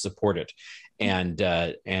actively support it and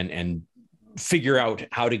figure out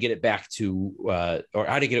how to get it back to, or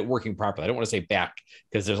how to get it working properly. I don't want to say back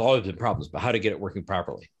because there's always been problems, but how to get it working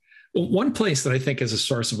properly. Well, one place that I think is a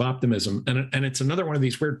source of optimism, and it's another one of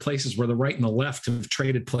these weird places where the right and the left have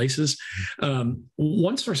traded places.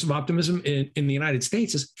 One source of optimism in the United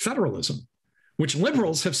States is federalism, which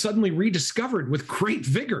liberals have suddenly rediscovered with great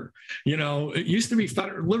vigor. It used to be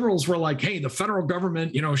liberals were like, hey, the federal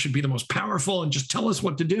government, should be the most powerful and just tell us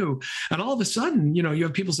what to do. And all of a sudden, you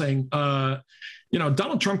have people saying,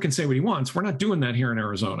 Donald Trump can say what he wants. We're not doing that here in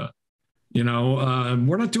Arizona. We're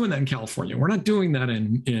not doing that in California. We're not doing that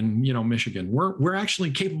in Michigan. We're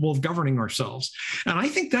actually capable of governing ourselves. And I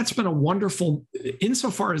think that's been a wonderful,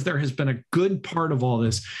 insofar as there has been a good part of all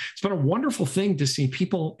this, it's been a wonderful thing to see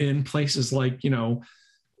people in places like,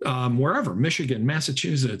 wherever, Michigan,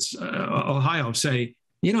 Massachusetts, Ohio, say,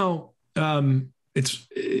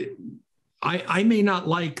 I may not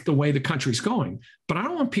like the way the country's going, but I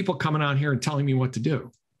don't want people coming out here and telling me what to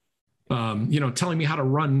do. Telling me how to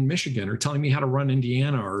run Michigan or telling me how to run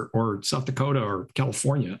Indiana or South Dakota or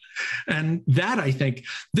California. And that, I think,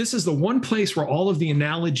 this is the one place where all of the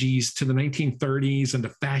analogies to the 1930s and to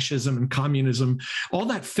fascism and communism, all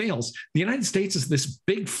that fails. The United States is this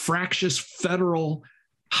big, fractious, federal,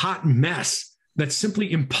 hot mess that's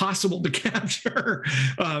simply impossible to capture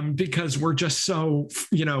because we're just so,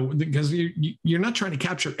 because you're not trying to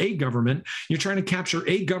capture a government, you're trying to capture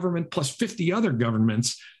a government plus 50 other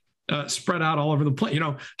governments spread out all over the place.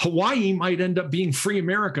 Hawaii might end up being free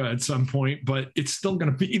America at some point, but it's still going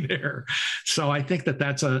to be there. So I think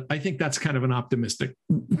that's kind of an optimistic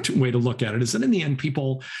way to look at it, is that in the end,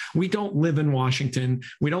 we don't live in Washington.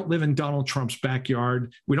 We don't live in Donald Trump's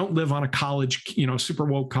backyard. We don't live on a college, super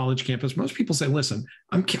woke college campus. Most people say, listen,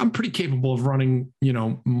 I'm pretty capable of running,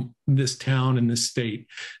 this town and this state.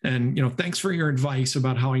 And, thanks for your advice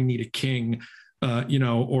about how I need a king,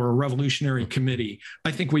 or a revolutionary committee. I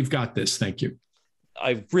think we've got this. Thank you.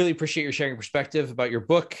 I really appreciate your sharing perspective about your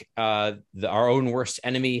book, Our Own Worst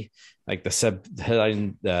Enemy, like the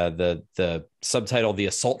subtitle, The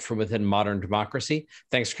Assault from Within Modern Democracy.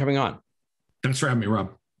 Thanks for coming on. Thanks for having me, Rob.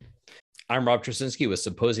 I'm Rob Trasinski with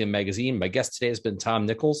Symposium Magazine. My guest today has been Tom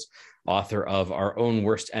Nichols, author of Our Own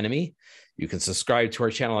Worst Enemy. You can subscribe to our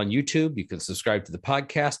channel on YouTube. You can subscribe to the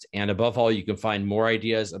podcast. And above all, you can find more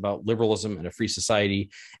ideas about liberalism and a free society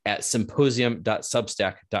at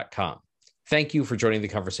symposium.substack.com. Thank you for joining the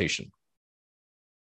conversation.